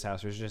story to this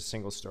house, or is it just a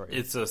single story?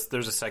 There's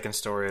a second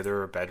story.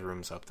 There are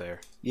bedrooms up there.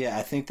 Yeah,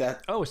 I think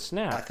that. Oh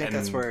snap! I think And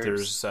that's where.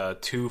 there's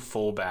two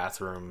full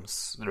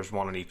bathrooms. There's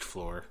one on each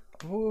floor.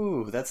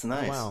 Ooh, that's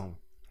nice. Wow,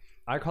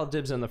 I called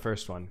dibs on the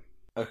first one.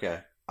 Okay,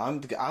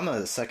 I'm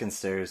a second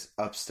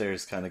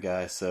upstairs kind of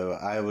guy, so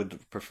I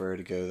would prefer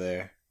to go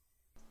there.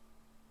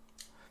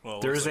 Well,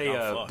 it There's looks like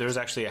I'm fucked. there's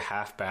actually a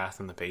half bath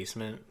in the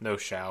basement. No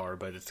shower,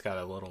 but it's got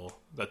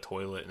a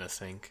toilet and a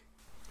sink.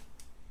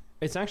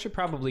 It's actually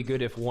probably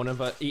good if one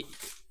of us,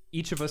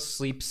 each of us,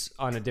 sleeps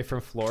on a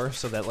different floor,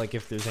 so that like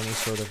if there's any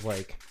sort of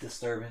like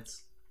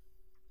Disturbance.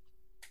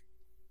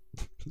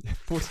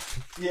 what-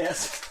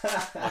 Yes.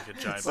 like a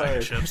giant Sorry. bag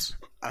of chips.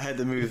 I had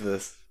to move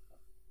this.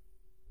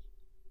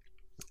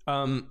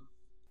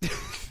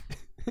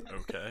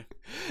 Okay.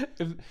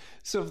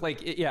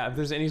 if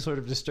there's any sort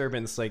of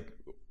disturbance, like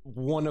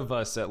one of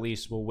us at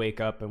least will wake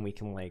up and we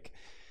can like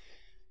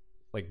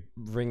like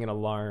ring an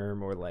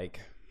alarm or like,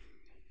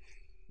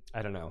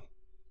 I don't know.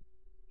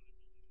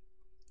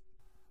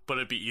 But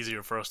it'd be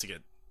easier for us to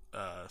get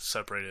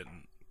separated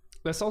and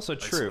That's also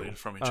true. isolated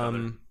from each other.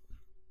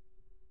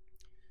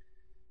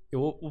 Yeah,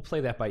 we'll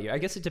play that by ear. I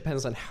guess it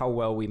depends on how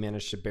well we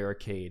manage to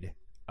barricade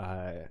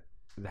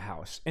the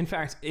house. In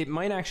fact, it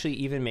might actually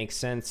even make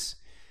sense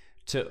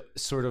to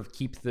sort of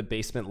keep the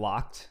basement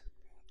locked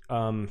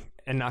and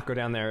not go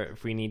down there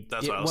if we need.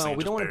 That's what I was saying,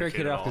 we don't just want to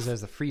barricade it barricade it off because off.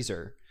 there's the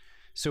freezer.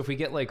 So if we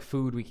get like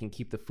food, we can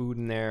keep the food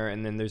in there,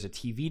 and then there's a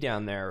TV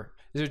down there.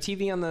 Is there a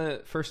TV on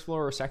the first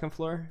floor or second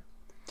floor?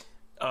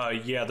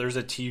 Yeah, there's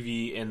a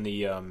TV in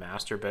the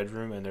master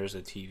bedroom, and there's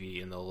a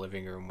TV in the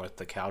living room with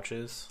the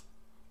couches.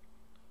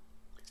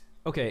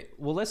 Okay,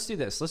 well, let's do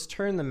this. Let's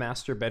turn the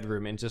master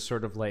bedroom into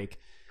sort of like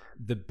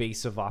the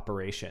base of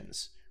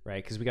operations,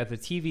 right? Because we got the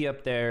TV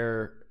up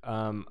there.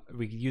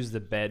 We could use the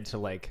bed to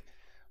like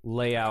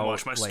lay out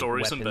watch my like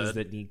stories in weapons bed.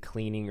 that need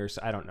cleaning, or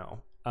I don't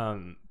know.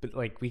 But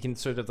like we can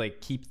sort of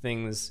like keep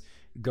things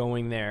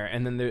going there,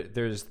 and then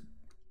there's,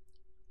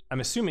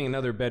 I'm assuming,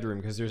 another bedroom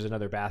because there's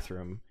another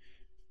bathroom,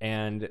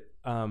 and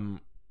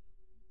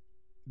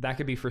that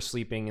could be for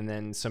sleeping, and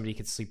then somebody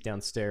could sleep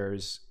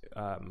downstairs.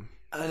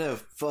 I know,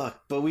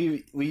 fuck, but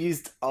we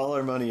used all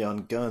our money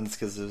on guns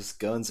because it was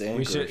guns and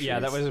We should, groceries. yeah,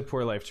 that was a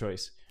poor life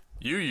choice.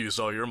 You used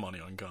all your money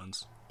on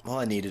guns. Well,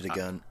 I needed a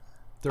gun.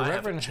 The I have a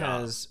Reverend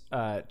job. has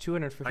I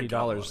 $250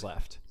 got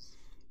left,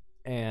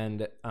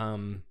 and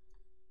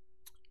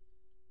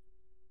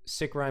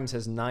Sick Rhymes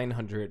has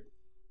 $900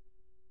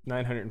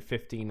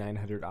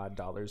 odd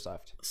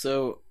left.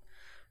 So,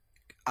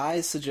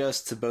 I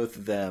suggest to both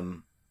of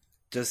them,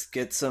 just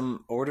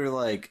order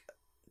like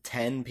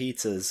 10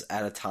 pizzas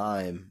at a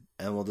time,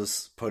 and we'll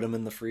just put them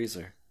in the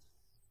freezer.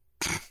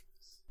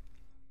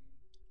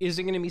 Is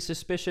it going to be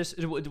suspicious?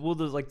 Will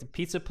the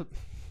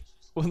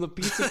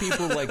pizza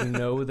people like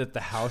know that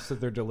the house that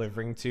they're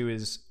delivering to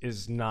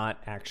is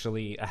not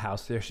actually a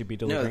house they should be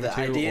No, delivering the to?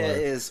 idea or...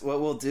 is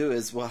what we'll do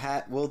is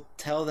we'll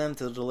tell them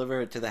to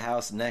deliver it to the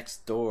house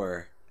next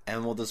door,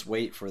 and we'll just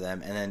wait for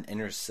them and then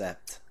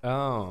intercept.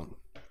 Oh.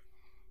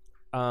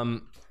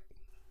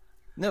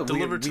 No,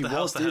 Delivered to we the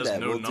house won't that do has that.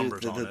 no We'll do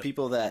numbers on the it.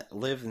 people that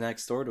live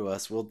next door to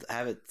us. We'll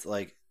have it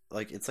like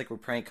it's like we're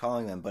prank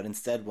calling them, but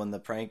instead, when the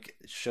prank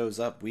shows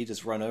up, we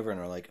just run over and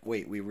are like,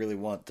 "Wait, we really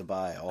want to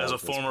buy all." As a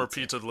of this former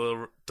pizza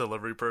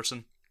delivery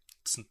person,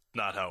 it's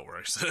not how it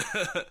works.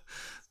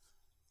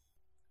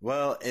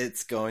 Well,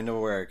 it's going to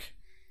work.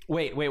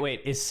 Wait.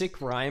 Is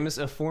Sick Rhymes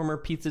a former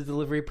pizza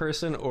delivery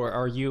person, or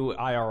are you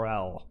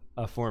IRL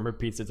a former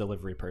pizza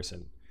delivery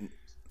person?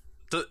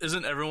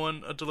 Isn't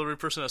everyone a delivery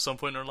person at some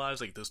point in their lives?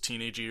 Like those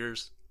teenage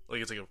years?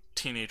 Like it's like a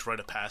teenage rite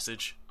of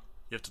passage.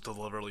 You have to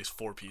deliver at least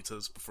 4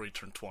 pizzas before you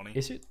turn 20.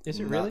 Is it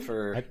Not really?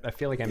 for- I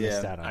feel like I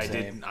missed Yeah, out on I that.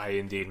 did. I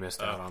indeed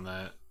missed out on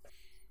that.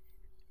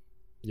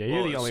 Yeah, you're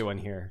Well, the it's- only one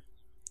here.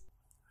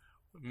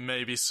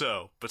 Maybe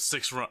so, but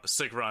Sick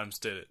Rhymes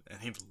did it,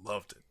 and he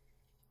loved it.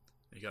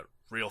 He got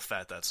real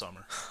fat that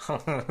summer.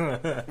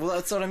 Well,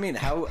 that's what I mean.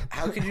 How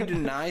could you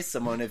deny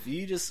someone if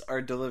you just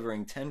are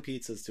delivering 10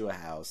 pizzas to a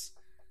house?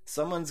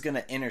 Someone's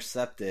gonna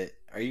intercept it.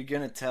 Are you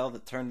gonna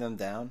turn them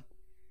down?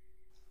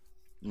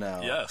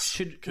 No. Yes,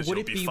 because would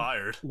you'll it be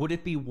fired. Would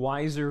it be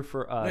wiser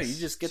for us? No, you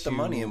just get the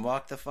money and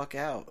walk the fuck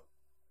out.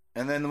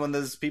 And then when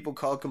those people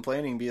call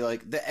complaining, be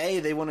like,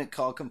 they wouldn't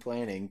call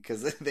complaining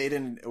because they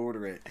didn't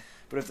order it.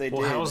 But if they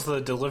Well, did, how's the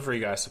delivery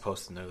guy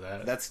supposed to know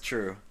that? that's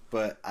true.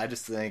 But I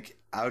just think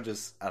I don't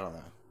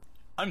know.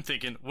 I'm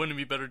thinking, wouldn't it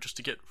be better just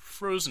to get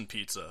frozen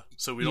pizza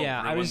so we don't Yeah,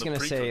 I ruin was the gonna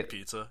pre-cooked say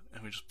pizza,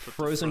 and we just put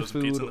frozen the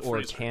frozen pizza food in the or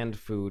freezer. canned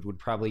food would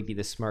probably be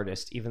the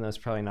smartest, even though it's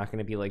probably not going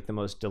to be like the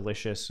most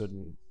delicious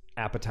and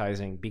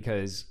appetizing,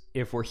 because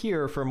if we're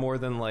here for more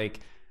than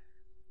like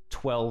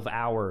 12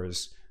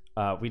 hours,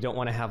 we don't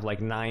want to have like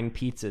 9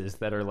 pizzas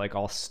that are like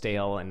all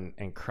stale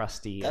and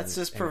crusty. That's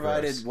just and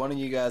provided gross. one of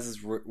you guys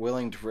is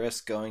willing to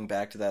risk going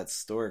back to that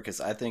store because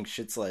I think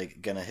shit's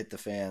like gonna hit the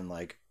fan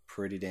like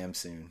pretty damn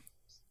soon.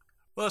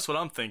 Well, that's what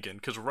I'm thinking,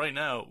 because right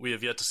now we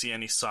have yet to see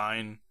any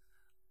sign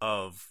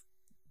of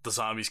the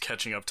zombies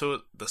catching up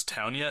to this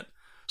town yet.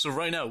 So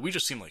right now we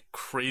just seem like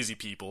crazy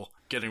people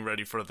getting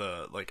ready for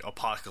the like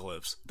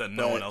apocalypse that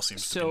no But- one else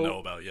seems to So know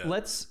about yet.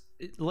 let's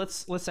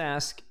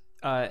ask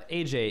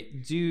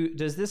AJ.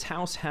 Does this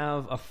house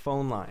have a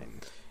phone line?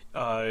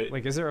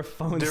 Like, is there a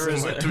phone? There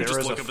is somewhere? Do we there just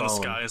is look a up in the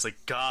phone. sky and it's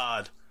like,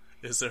 God,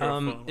 is there a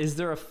phone? Is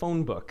there a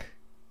phone book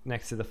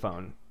next to the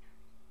phone?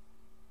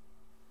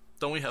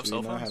 Don't we have Do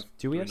cell we not phones? have-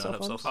 Do we not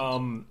have cell phones?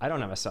 Um, I don't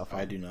have a cell phone.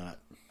 I do not.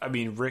 I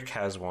mean, Rick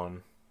has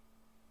one.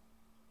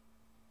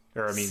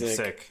 Or I mean, Sick.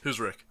 sick. Who's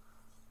Rick?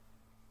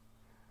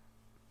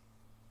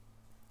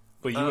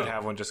 But you Oh, would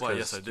have one just well,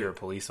 because yes, I do. you're a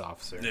police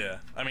officer. Yeah,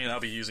 I mean, I'll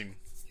be using.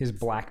 His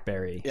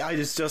BlackBerry. Yeah, I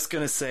was just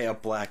gonna say a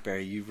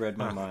BlackBerry. You read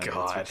my Oh, mind.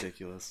 God. That's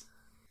ridiculous.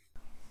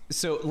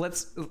 So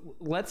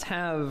let's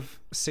have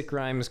Sick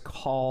Rhymes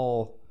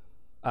call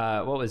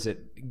what was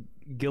it?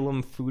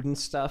 Gillum Food and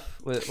Stuff.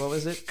 What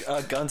was it?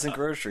 Guns and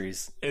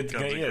Groceries. It's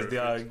Guns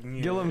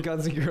and Gillum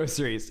Guns and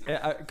Groceries.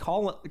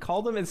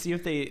 Call them and see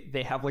if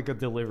they have like a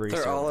delivery.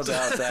 They're all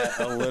about that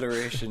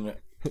alliteration.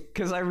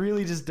 Because I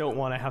really just don't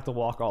want to have to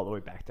walk all the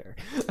way back there.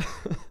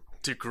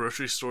 Do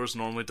grocery stores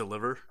normally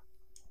deliver?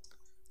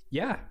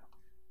 Yeah.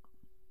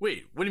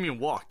 Wait, what do you mean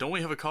walk? Don't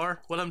we have a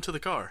car? What happened to the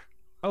car?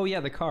 Oh yeah,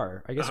 the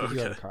car. I guess we do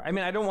have a Okay. car. I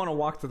mean, I don't want to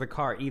walk to the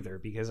car either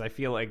because I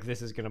feel like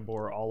this is going to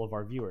bore all of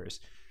our viewers.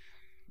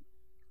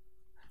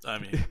 I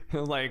mean,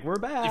 Like, we're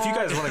back. If you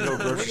guys want to go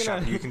grocery We're gonna-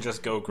 shopping, you can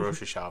just go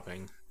grocery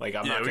shopping. Like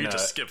I'm Yeah, not we gonna can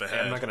just skip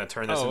ahead. I'm not gonna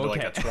turn this Oh, into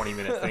like a okay.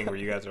 20-minute thing where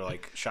you guys are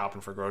like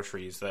shopping for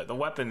groceries. The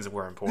weapons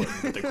were important,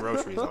 but the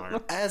groceries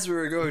aren't. As we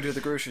were going to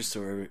the grocery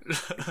store,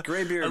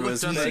 Graybeard looked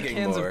was down the begging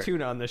cans more. of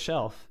tuna on the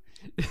shelf.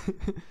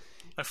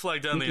 I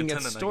flagged down You the can get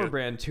attendant.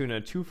 store-brand tuna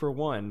 2 for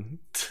 $1.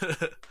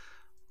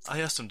 I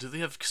asked them, do they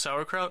have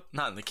sauerkraut?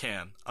 Not in the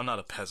can. I'm not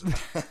a peasant.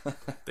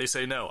 They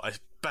say no. I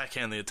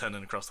backhand the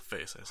attendant across the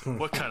face. I said,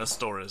 what kind of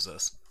store is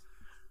this?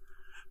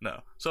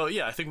 No. So,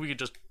 yeah, I think we could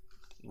just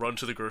run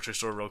to the grocery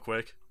store real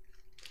quick,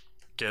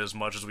 get as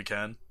much as we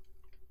can,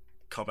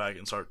 come back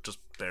and start just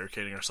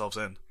barricading ourselves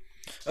in.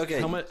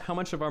 Okay, How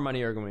much of our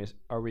money are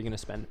we going to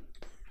spend?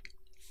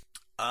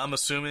 I'm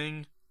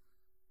assuming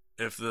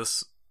if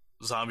this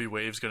zombie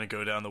wave's going to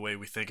go down the way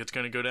we think it's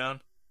going to go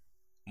down,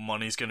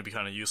 money's going to be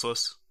kind of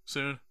useless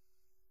soon.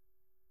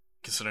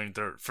 Considering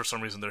for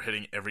some reason they're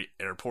hitting every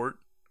airport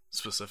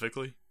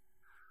specifically.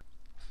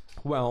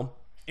 Well,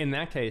 in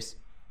that case,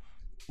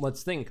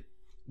 let's think.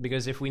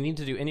 Because if we need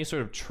to do any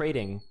sort of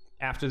trading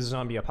after the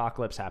zombie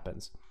apocalypse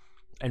happens,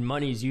 and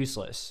money's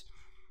useless,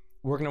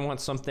 we're going to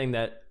want something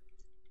that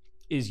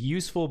is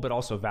useful but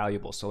also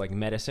valuable. So like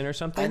medicine or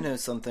something. I know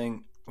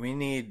something. We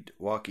need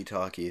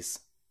walkie-talkies.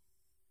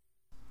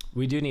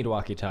 We do need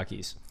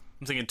walkie-talkies.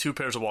 I'm thinking 2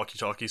 pairs of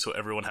walkie-talkies so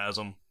everyone has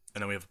them,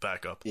 and then we have a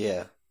backup.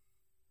 Yeah,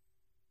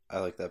 I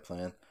like that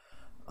plan.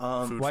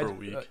 Food for a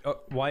week.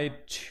 Why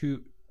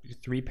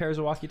 3 pairs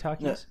of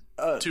walkie-talkies?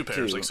 2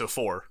 pairs, like so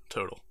 4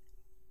 total.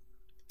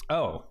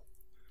 Oh,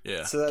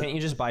 Yeah. So that, can't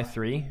you just buy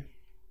 3?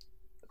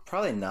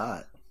 probably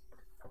not.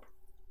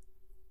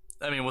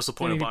 I mean, what's the I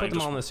point mean, of you put buying them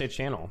just... all on the same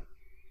channel.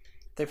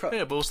 They probably.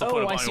 Yeah, but what's the point Oh,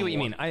 of I buying see what you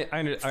one?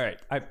 mean. All right.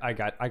 I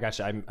got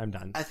you. I'm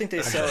done. I think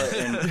they sell it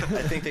in.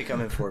 I think they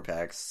come in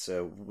 4-packs.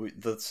 So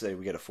let's say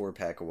we get a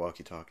 4-pack of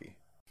walkie-talkie.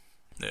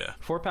 Yeah.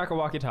 4-pack of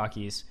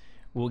walkie-talkies.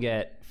 We'll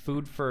get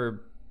food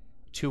for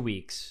 2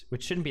 weeks,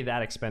 which shouldn't be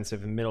that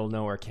expensive in middle of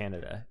nowhere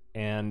Canada,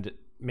 and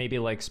maybe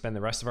like spend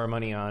the rest of our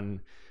money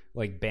on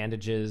like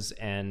bandages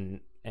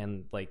and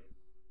like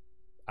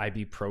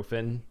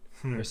ibuprofen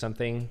or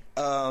something.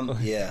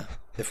 Yeah.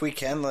 If we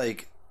can,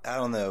 like, I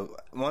don't know.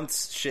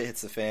 Once shit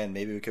hits the fan,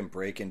 maybe we can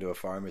break into a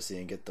pharmacy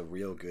and get the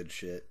real good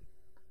shit.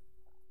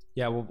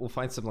 Yeah, we'll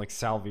find some like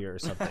salvia or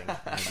something.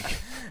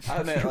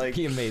 I meant like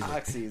Be amazing.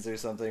 oxys or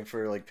something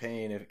for like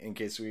pain in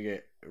case we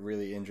get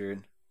really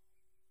injured.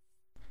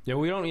 Yeah,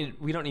 we don't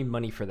need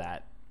money for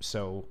that,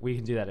 so we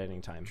can do that at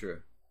any time.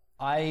 True.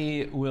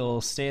 I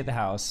will stay at the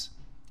house.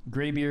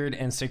 Graybeard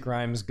and Sick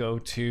Rhymes go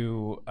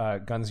to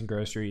Guns and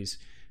Groceries,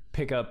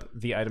 pick up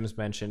the items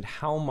mentioned.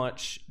 How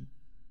much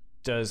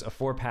does a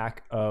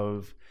 4-pack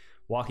of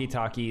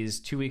walkie-talkies,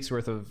 2 weeks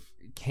worth of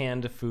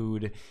canned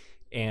food,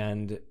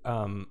 and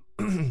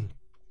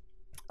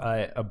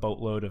a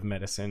boatload of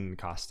medicine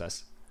cost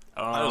us?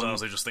 I was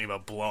honestly just thinking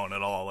about blowing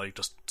it all, like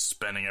just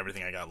spending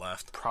everything I got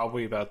left.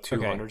 Probably about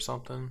 200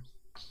 something.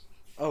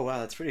 Oh wow,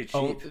 that's pretty cheap.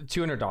 Oh,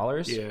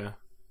 $200? Yeah.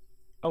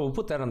 Oh, we'll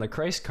put that on the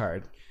Christ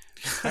card.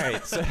 All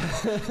right, so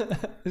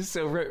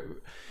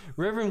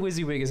Reverend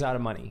WYSIWYG is out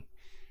of money.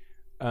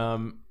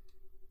 In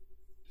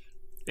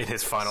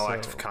his final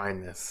act So- of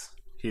kindness,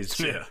 he's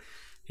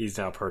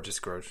now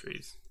purchased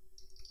groceries.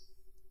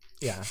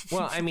 Yeah.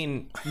 Well, I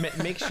mean,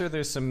 make sure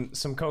there's some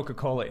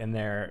Coca-Cola in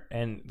there,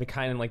 and the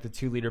kind in like the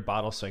 2-liter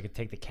bottle, so I could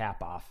take the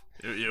cap off.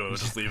 You would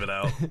just leave it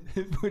out.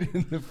 Put it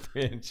in the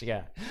fridge.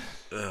 Yeah.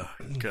 Oh,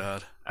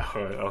 God. Oh,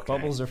 okay.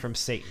 Bubbles are from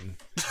Satan.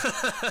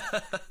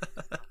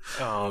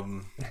 All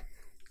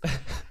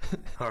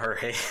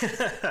right.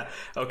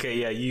 Okay.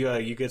 Yeah.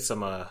 You get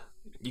some.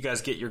 You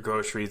guys get your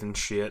groceries and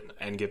shit,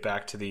 and get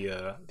back to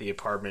the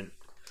apartment.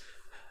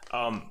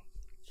 Do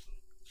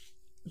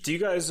you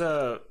guys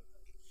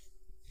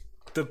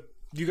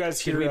you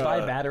guys hear? Did we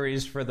buy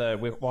batteries for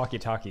the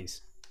walkie-talkies?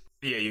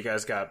 Yeah, you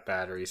guys got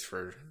batteries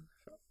for.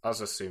 I was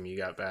assuming you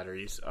got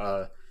batteries.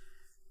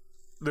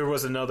 There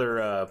was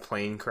another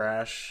plane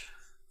crash,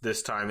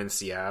 this time in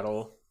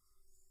Seattle.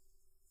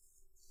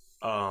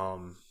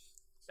 And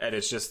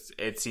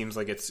it seems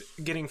like it's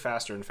getting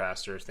faster and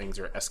faster. Things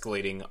are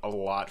escalating a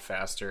lot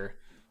faster.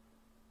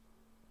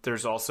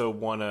 There's also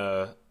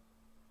one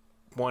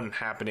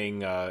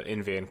happening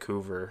in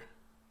Vancouver.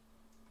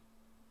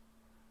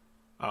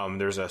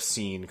 There's a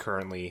scene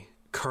currently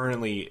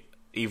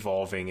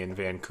evolving in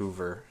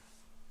Vancouver.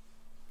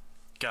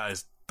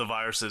 Guys, the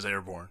virus is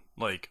airborne.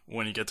 Like,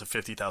 when you get to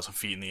 50,000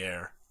 feet in the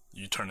air,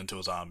 you turn into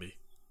a zombie.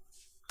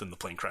 Then the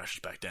plane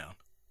crashes back down.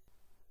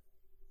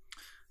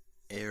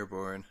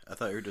 Airborne. I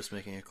thought you were just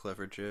making a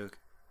clever joke.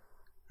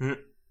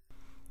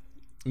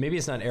 Maybe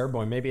it's not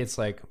airborne. Maybe it's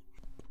like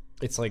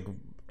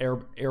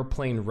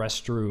airplane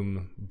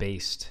restroom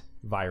based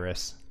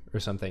virus or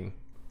something.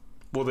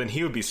 Well, then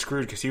he would be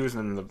screwed because he was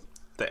in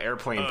the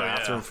airplane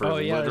bathroom for that's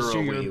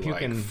true. literally You were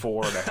puking. like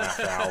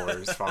 4.5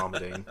 hours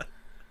vomiting.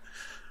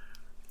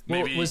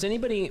 Well, Maybe- was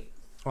anybody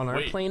on our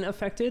Wait. plane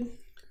affected?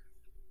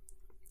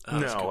 Oh,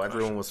 that's a No, good everyone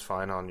question. was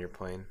fine on your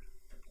plane.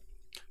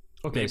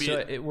 Okay, Maybe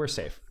so we're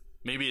safe.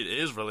 Maybe it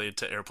is related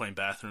to airplane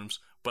bathrooms,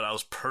 but I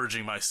was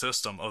purging my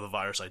system of the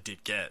virus I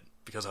did get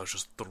because I was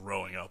just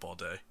throwing up all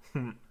day.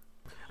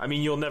 I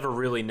mean, you'll never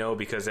really know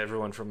because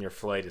everyone from your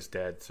flight is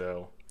dead,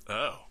 so...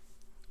 Oh.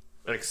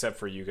 Except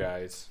for you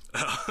guys.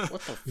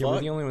 What the Yeah, we're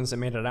fuck? the only ones that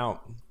made it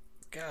out.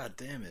 God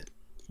damn it.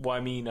 Well,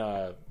 I mean,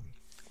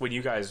 when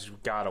you guys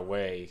got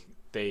away,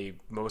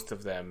 most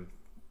of them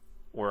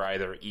were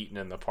either eaten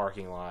in the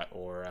parking lot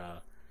or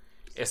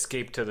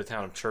escaped to the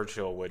town of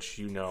Churchill, which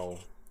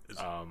It's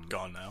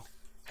gone now.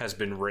 has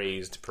been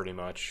razed pretty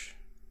much.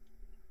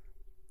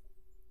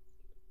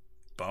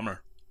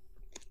 Bummer.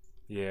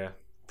 Yeah,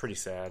 pretty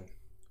sad.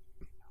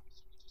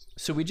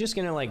 So we just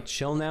gonna like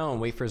chill now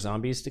and wait for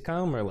zombies to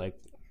come, or like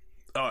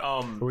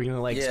are we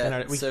gonna like Yeah, spend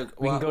our,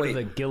 we can go to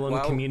the Gillum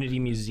Community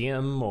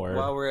Museum, or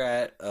While we're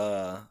at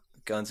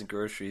Guns and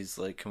Groceries,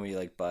 like, can we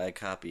like buy a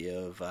copy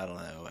of, I don't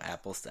know,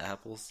 Apples to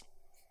Apples?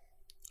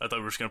 I thought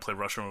we were just going to play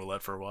Russian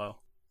roulette for a while.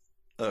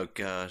 Oh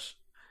gosh.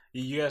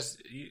 You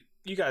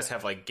guys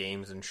have like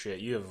games and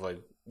shit. You have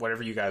like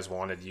whatever you guys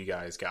wanted, you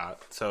guys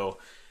got. So,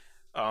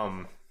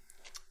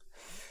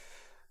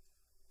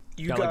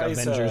 you got guys,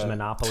 like Avengers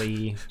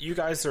Monopoly. you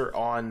guys are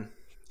on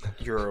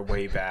your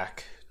way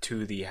back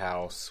to the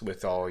house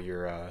with all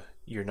your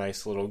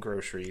nice little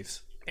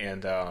groceries,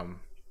 and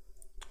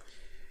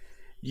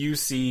you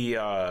see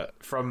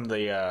from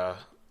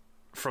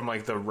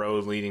like the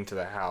road leading to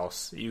the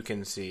house, you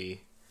can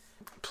see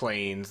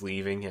planes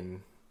leaving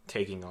and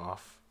taking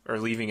off, or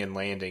leaving and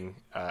landing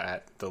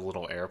at the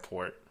little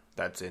airport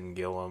that's in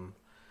Gillum.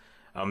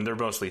 They're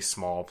mostly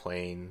small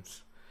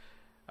planes.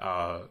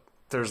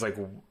 There's like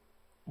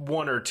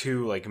one or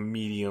two like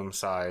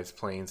medium-sized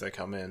planes that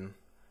come in.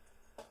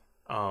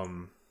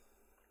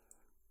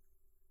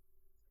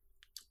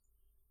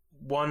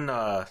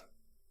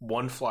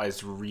 One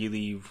flies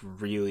really,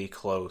 really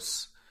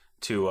close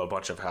to a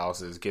bunch of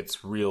houses,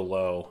 gets real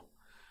low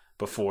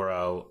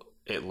before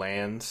it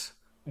lands.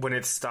 When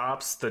it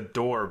stops, the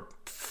door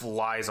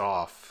flies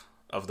off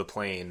of the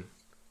plane,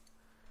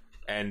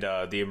 and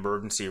the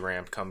emergency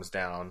ramp comes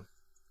down,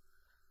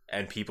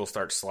 and people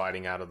start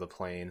sliding out of the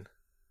plane.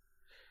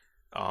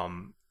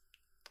 And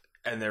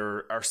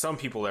there are some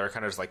people that are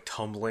kind of just like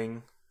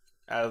tumbling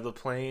out of the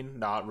plane,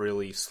 not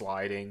really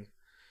sliding.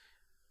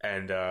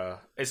 And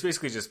it's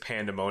basically just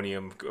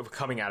pandemonium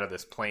coming out of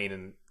this plane.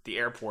 And the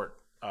airport,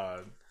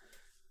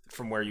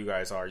 from where you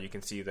guys are, you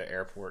can see the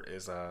airport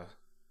is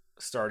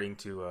starting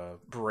to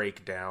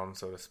break down,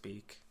 so to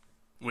speak.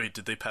 Wait,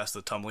 did they pass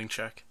the tumbling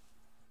check?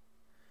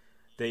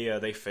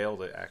 They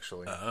failed it,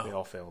 actually. Oh. They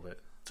all failed it.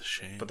 It's a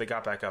shame. But they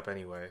got back up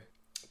anyway,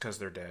 because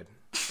they're dead.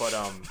 But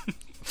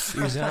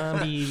You're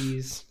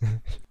zombies.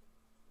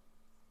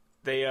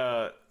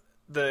 the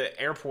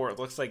airport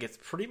looks like it's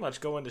pretty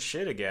much going to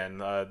shit again.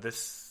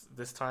 This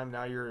time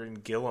now you're in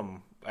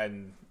Gillum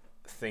and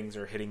things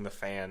are hitting the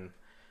fan.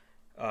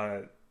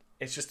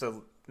 It's just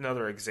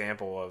another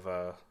example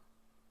of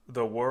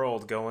the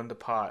world going to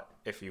pot,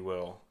 if you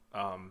will.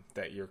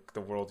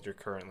 The world you're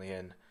currently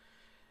in.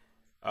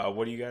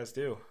 What do you guys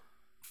do?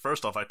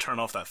 First off, I turn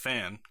off that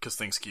fan because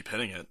things keep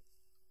hitting it.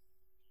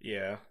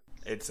 Yeah,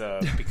 it's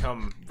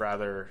become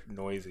rather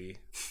noisy.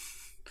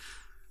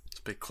 It's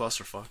a big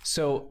clusterfuck.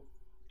 So,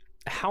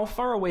 how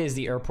far away is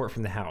the airport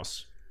from the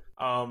house?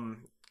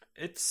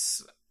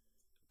 It's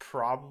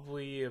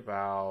probably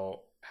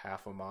about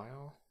half a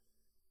mile.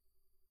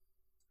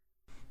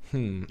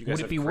 You guys Would it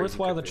have be crazy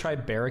worthwhile to good try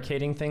vision.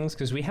 barricading things?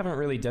 Because we haven't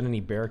really done any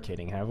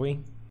barricading, have we?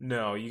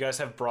 No, you guys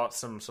have brought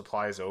some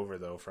supplies over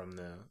though from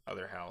the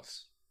other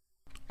house.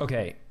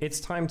 Okay, it's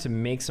time to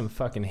make some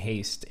fucking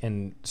haste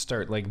and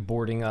start like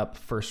boarding up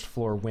first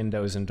floor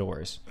windows and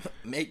doors.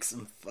 Make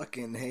some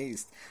fucking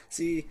haste.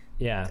 See,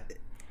 Yeah,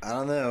 I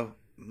don't know.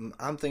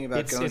 I'm thinking about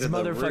it's going to the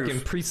motherfucking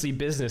roof. priestly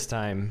business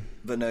time.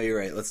 But no, you're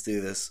right. Let's do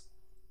this.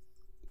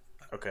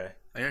 Okay.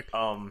 I got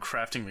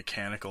crafting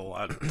mechanical.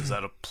 Does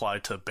that apply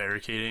to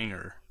barricading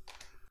or?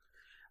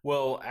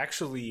 Well,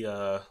 actually,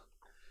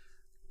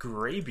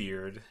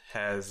 Graybeard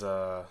has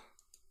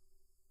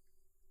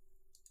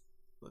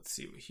let's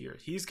see here.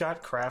 He's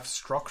got craft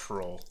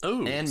structural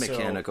Oh, And so-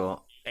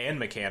 mechanical. and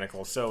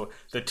mechanical. So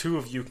the two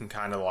of you can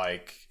kind of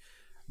like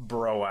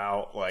bro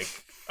out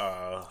like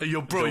Hey,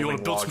 yo, bro, you wanna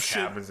building build log some shit?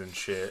 cabins and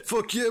shit.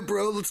 Fuck yeah,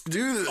 bro. Let's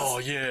do this. oh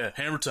yeah,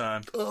 hammer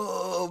time.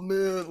 Oh,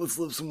 man. Let's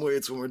lift some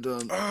weights when we're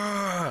done.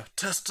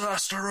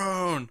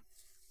 Testosterone.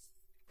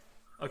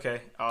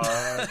 Okay.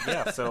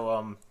 Yeah.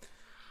 So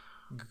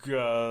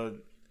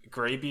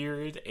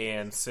Graybeard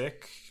and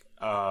Sick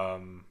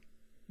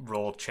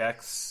roll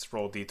checks,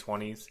 roll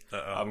d20s.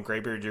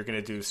 Graybeard, you're going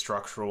to do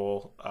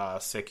structural.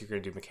 Sick, you're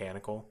going to do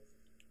mechanical.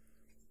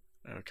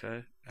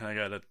 Okay. And I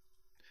got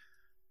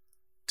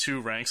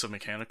 2 ranks of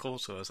mechanical,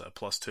 so is that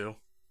 +2?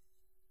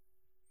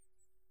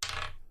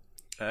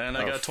 And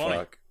I got 20.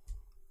 Fuck.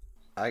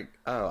 I got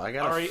All a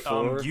right,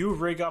 4. you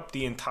rig up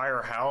the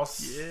entire house,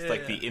 Yeah.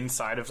 like the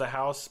inside of the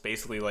house,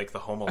 basically like the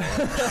Home Alone.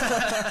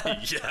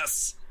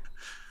 Yes.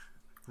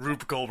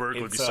 Rube Goldberg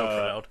would be It's, so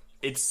proud.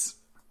 It's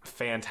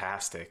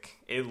fantastic.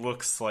 It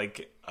looks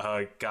like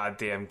a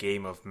goddamn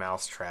game of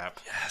Mousetrap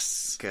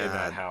Yes. in that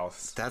God,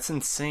 house. that's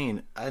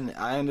insane.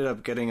 I ended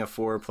up getting a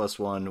 4 +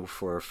 1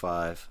 for a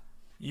 5.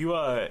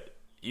 You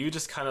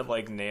just kind of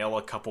like nail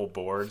a couple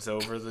boards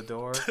over the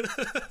door.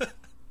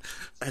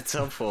 That's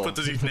helpful. But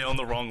does he nail them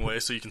the wrong way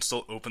so you can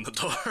still open the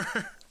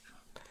door?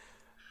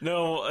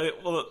 No,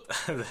 well,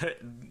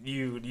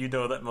 you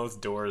know that most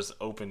doors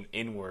open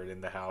inward in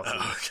the house.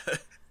 Okay.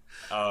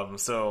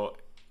 So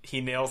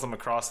he nails them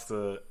across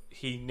the.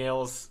 He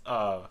nails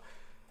like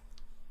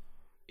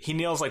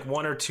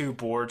 1 or 2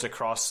 boards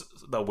across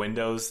the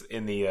windows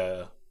in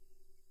the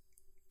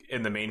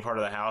main part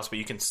of the house, but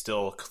you can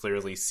still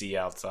clearly see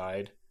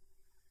outside.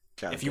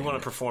 God If you damn want it.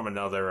 to perform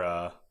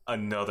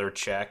another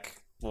check,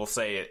 we'll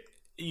say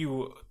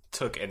you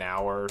took an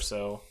hour or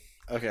so.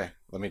 Okay,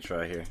 let me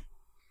try here.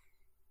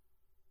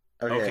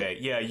 Okay,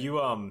 yeah, you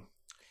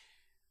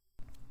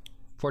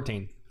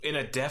 14. in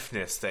a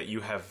deftness that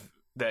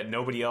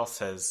nobody else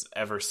has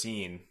ever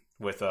seen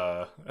with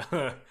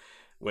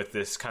with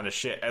this kind of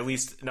shit, at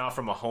least not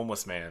from a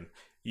homeless man.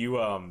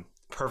 You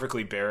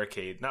perfectly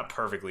barricade, not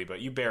perfectly, but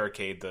you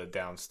barricade the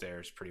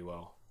downstairs pretty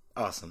well.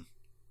 Awesome.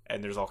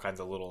 And there's all kinds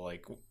of little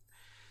like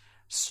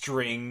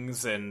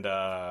strings and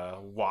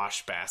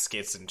wash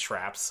baskets and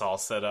traps all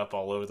set up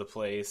all over the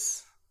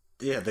place.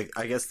 Yeah,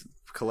 I guess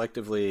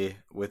collectively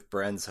with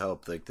Bren's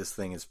help, like this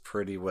thing is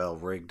pretty well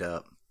rigged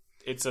up.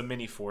 It's a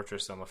mini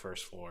fortress on the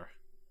first floor.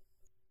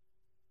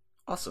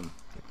 Awesome.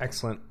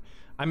 Excellent.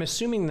 I'm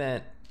assuming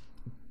that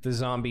the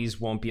zombies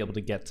won't be able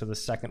to get to the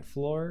second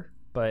floor,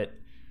 but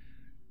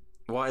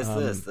Why is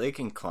this? They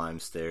can climb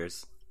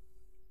stairs.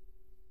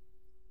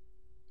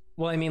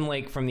 well, I mean,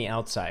 like from the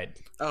outside.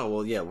 Oh,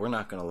 well, yeah, we're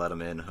not going to let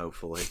them in,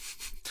 hopefully.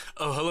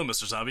 Oh, hello,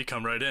 Mr. Zombie.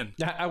 Come right in.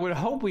 I would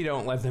hope we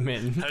don't let them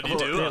in. How do you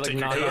do? They I'll like take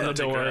your knock hat. on the I'll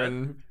take your door hat.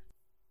 and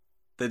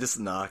They just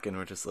knock and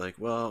we're just like,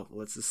 well,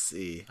 let's just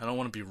see. I don't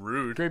want to be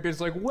rude.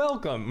 Graybeard's like,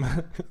 welcome.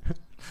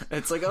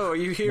 It's like, oh, are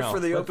you here No, for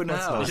the let's- open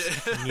let's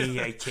house? not.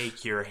 May I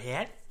take your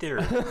hat there?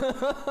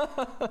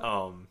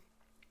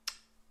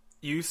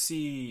 You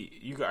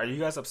see, are you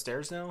guys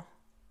upstairs now?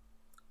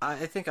 I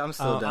think I'm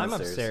still downstairs.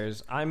 I'm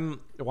upstairs.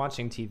 I'm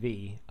watching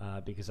TV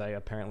because I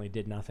apparently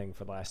did nothing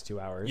for the last 2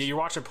 hours. Yeah, you're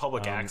watching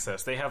public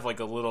access. They have like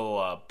a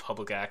little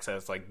public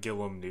access like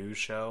Gillum News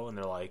show, and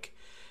they're like,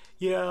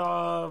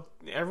 yeah,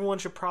 everyone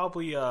should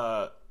probably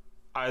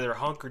either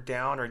hunker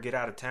down or get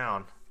out of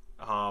town.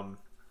 Want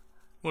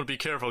to be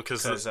careful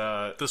because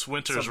this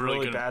winter is some really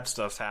really gonna... bad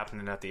stuff's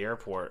happening at the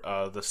airport.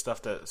 The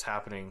stuff that's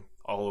happening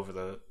all over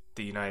the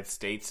United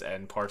States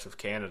and parts of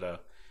Canada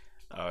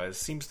it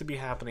seems to be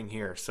happening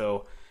here.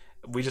 So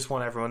we just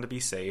want everyone to be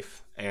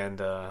safe and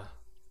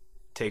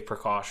take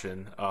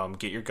precaution.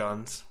 Get your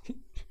guns,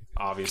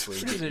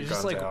 obviously. Get your Just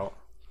guns like- out.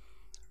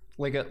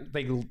 like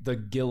the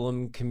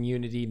Gillum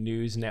Community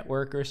News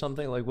Network or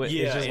something. Like what?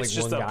 Yeah, it's it's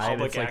just, just like a one guy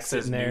public that's like access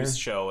sitting there. news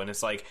show, and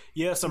it's like,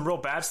 yeah, some real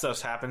bad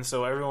stuff's happened.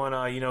 So everyone,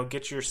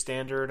 get your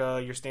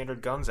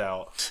standard guns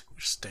out.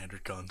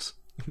 Standard guns.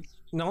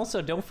 And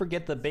also, don't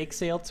forget the bake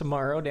sale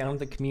tomorrow down at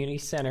the community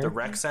center. The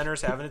rec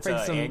center's having its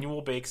Bring some-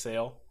 annual bake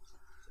sale.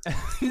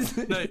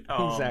 Exactly.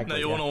 Now you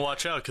yeah. want to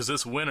watch out because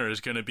this winter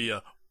is going to be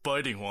a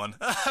biting one.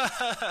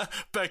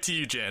 Back to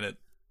you, Janet.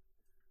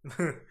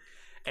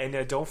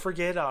 And don't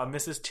forget,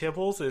 Mrs.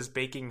 Tibbles is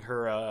baking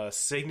her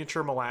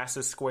signature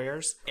molasses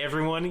squares.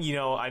 Everyone,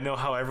 I know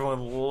how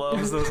everyone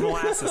loves those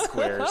molasses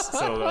squares.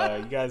 So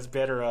you guys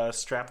better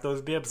strap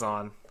those bibs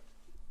on.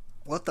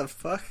 What the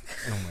fuck?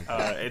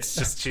 It's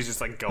just she's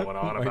just like going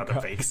on my about God.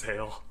 the bake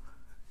sale.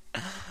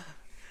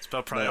 It's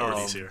about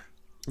priorities here.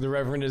 The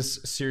Reverend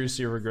is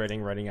seriously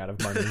regretting running out of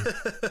money.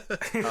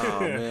 Oh,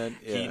 man.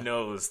 Yeah. He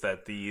knows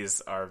that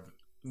these are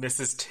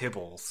Mrs.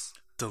 Tibbles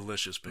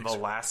Delicious big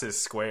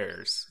molasses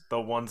squares,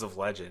 the ones of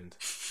legend.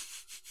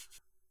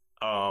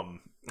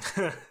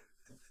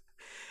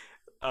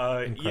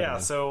 Yeah,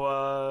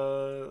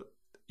 so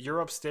you're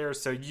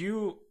upstairs, so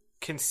you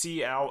can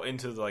see out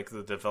into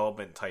the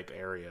development type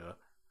area.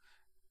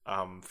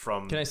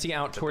 From Can I see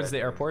out towards the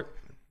bedroom. airport?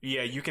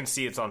 Yeah, you can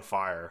see it's on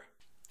fire.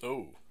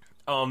 Oh.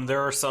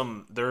 There are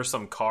some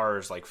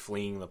cars like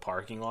fleeing the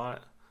parking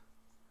lot.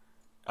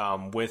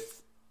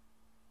 With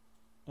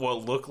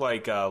what look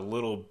like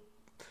little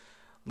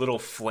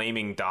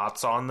flaming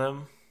dots on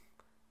them.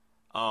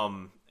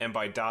 And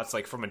by dots,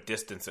 like from a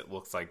distance, it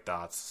looks like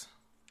dots,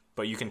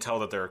 but you can tell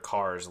that there are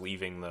cars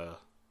leaving the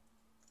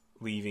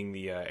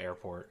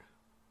airport.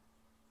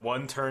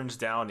 One turns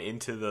down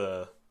into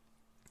the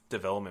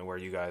development where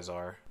you guys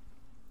are.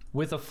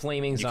 With a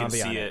flaming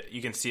zombie on it.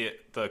 You can see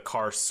it. The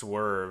car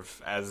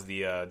swerve as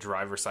the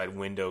driver's side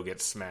window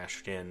gets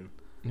smashed in.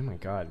 Oh my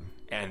god!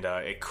 And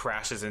it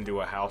crashes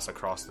into a house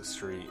across the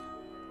street.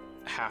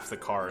 Half the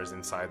car is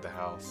inside the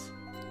house.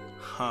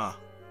 Huh.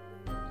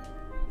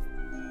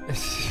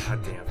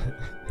 God damn it.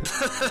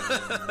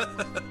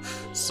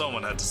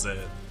 Someone had to say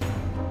it.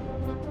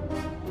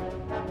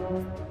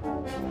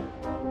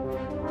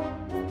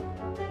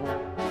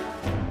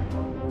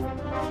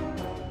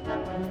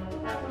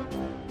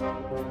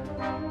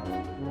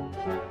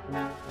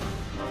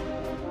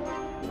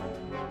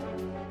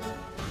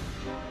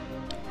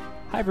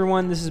 Hi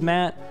everyone, this is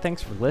Matt.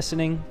 Thanks for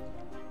listening.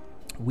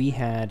 We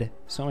had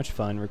so much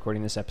fun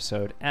recording this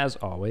episode, as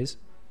always.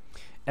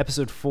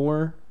 Episode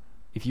 4,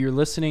 if you're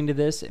listening to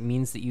this, it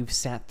means that you've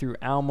sat through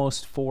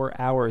almost 4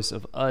 hours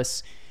of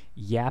us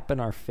yapping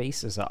our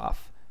faces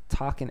off,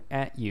 talking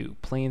at you,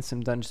 playing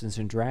some Dungeons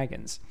 &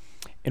 Dragons.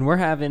 And we're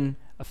having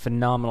a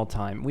phenomenal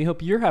time. We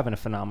hope you're having a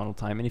phenomenal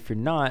time, and if you're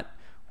not,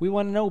 we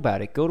want to know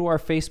about it. Go to our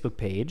Facebook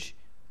page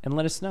and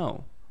let us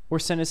know. Or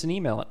send us an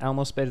email at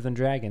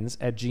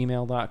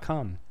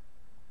almostbetterthandragons@gmail.com.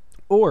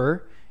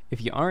 Or,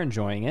 if you are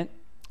enjoying it,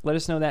 let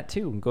us know that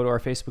too. Go to our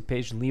Facebook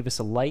page, leave us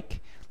a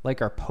like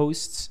our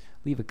posts,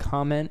 leave a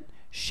comment,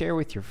 share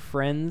with your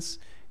friends,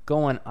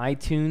 go on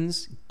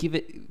iTunes,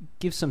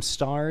 give some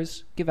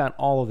stars, give out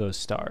all of those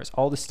stars,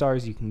 all the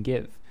stars you can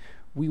give.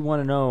 We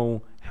want to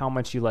know how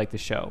much you like the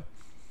show.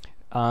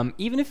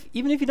 Even if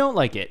you don't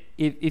like it,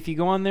 if you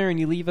go on there and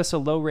you leave us a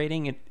low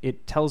rating,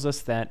 it tells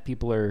us that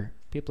people are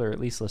at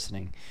least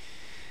listening.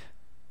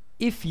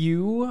 If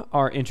you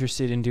are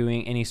interested in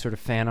doing any sort of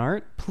fan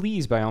art,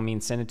 please, by all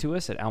means, send it to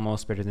us at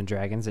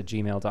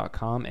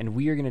almostbetterthandragons@gmail.com, and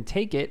we are going to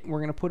take it, we're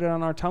going to put it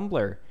on our Tumblr.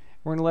 We're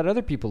going to let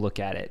other people look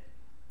at it,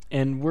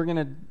 and we're going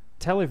to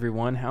tell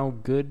everyone how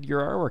good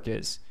your artwork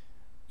is.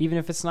 Even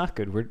if it's not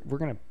good, we're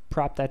going to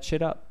prop that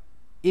shit up.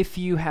 If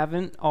you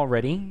haven't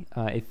already,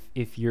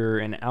 if you're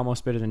an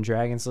Almost Better Than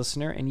Dragons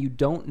listener and you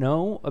don't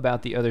know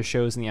about the other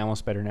shows in the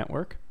Almost Better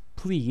Network,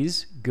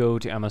 please go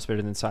to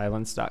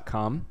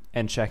almostbetterthansilence.com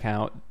and check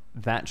out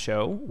that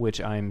show, which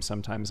I'm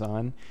sometimes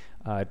on.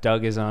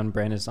 Doug is on,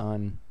 Brent is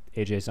on,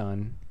 AJ's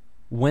on.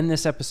 When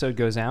this episode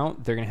goes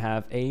out, they're going to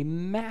have a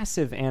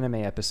massive anime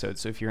episode.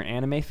 So if you're an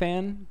anime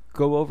fan,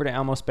 go over to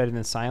Almost Better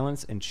Than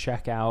Silence and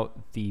check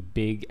out the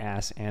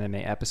big-ass anime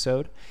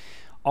episode.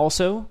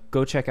 Also,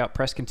 go check out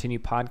Press Continue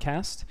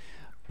Podcast,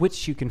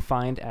 which you can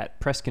find at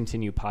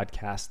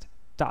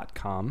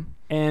presscontinuepodcast.com,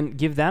 and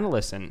give that a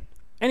listen.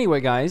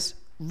 Anyway, guys,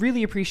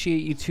 really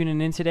appreciate you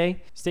tuning in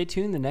today. Stay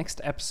tuned. The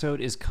next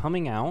episode is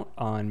coming out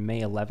on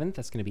May 11th.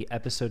 That's going to be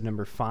episode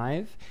number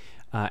 5.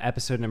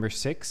 Episode number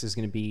 6 is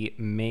going to be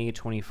May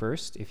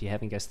 21st. If you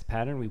haven't guessed the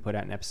pattern, we put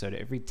out an episode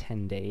every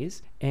 10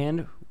 days.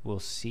 And we'll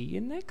see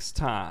you next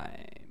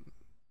time.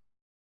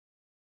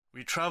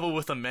 We travel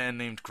with a man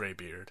named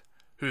Greybeard,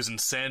 whose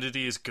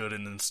insanity is good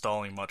in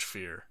installing much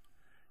fear.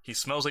 He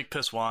smells like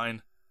piss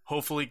wine,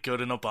 hopefully good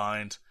in a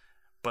bind,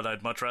 but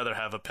I'd much rather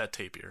have a pet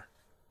tapir.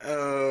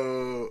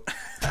 Oh,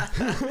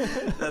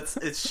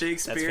 it's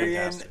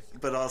Shakespearean,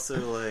 but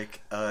also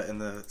like in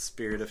the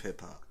spirit of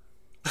hip hop.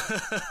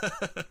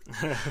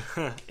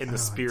 In the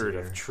spirit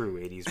of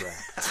true 80s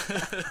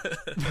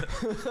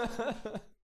rap.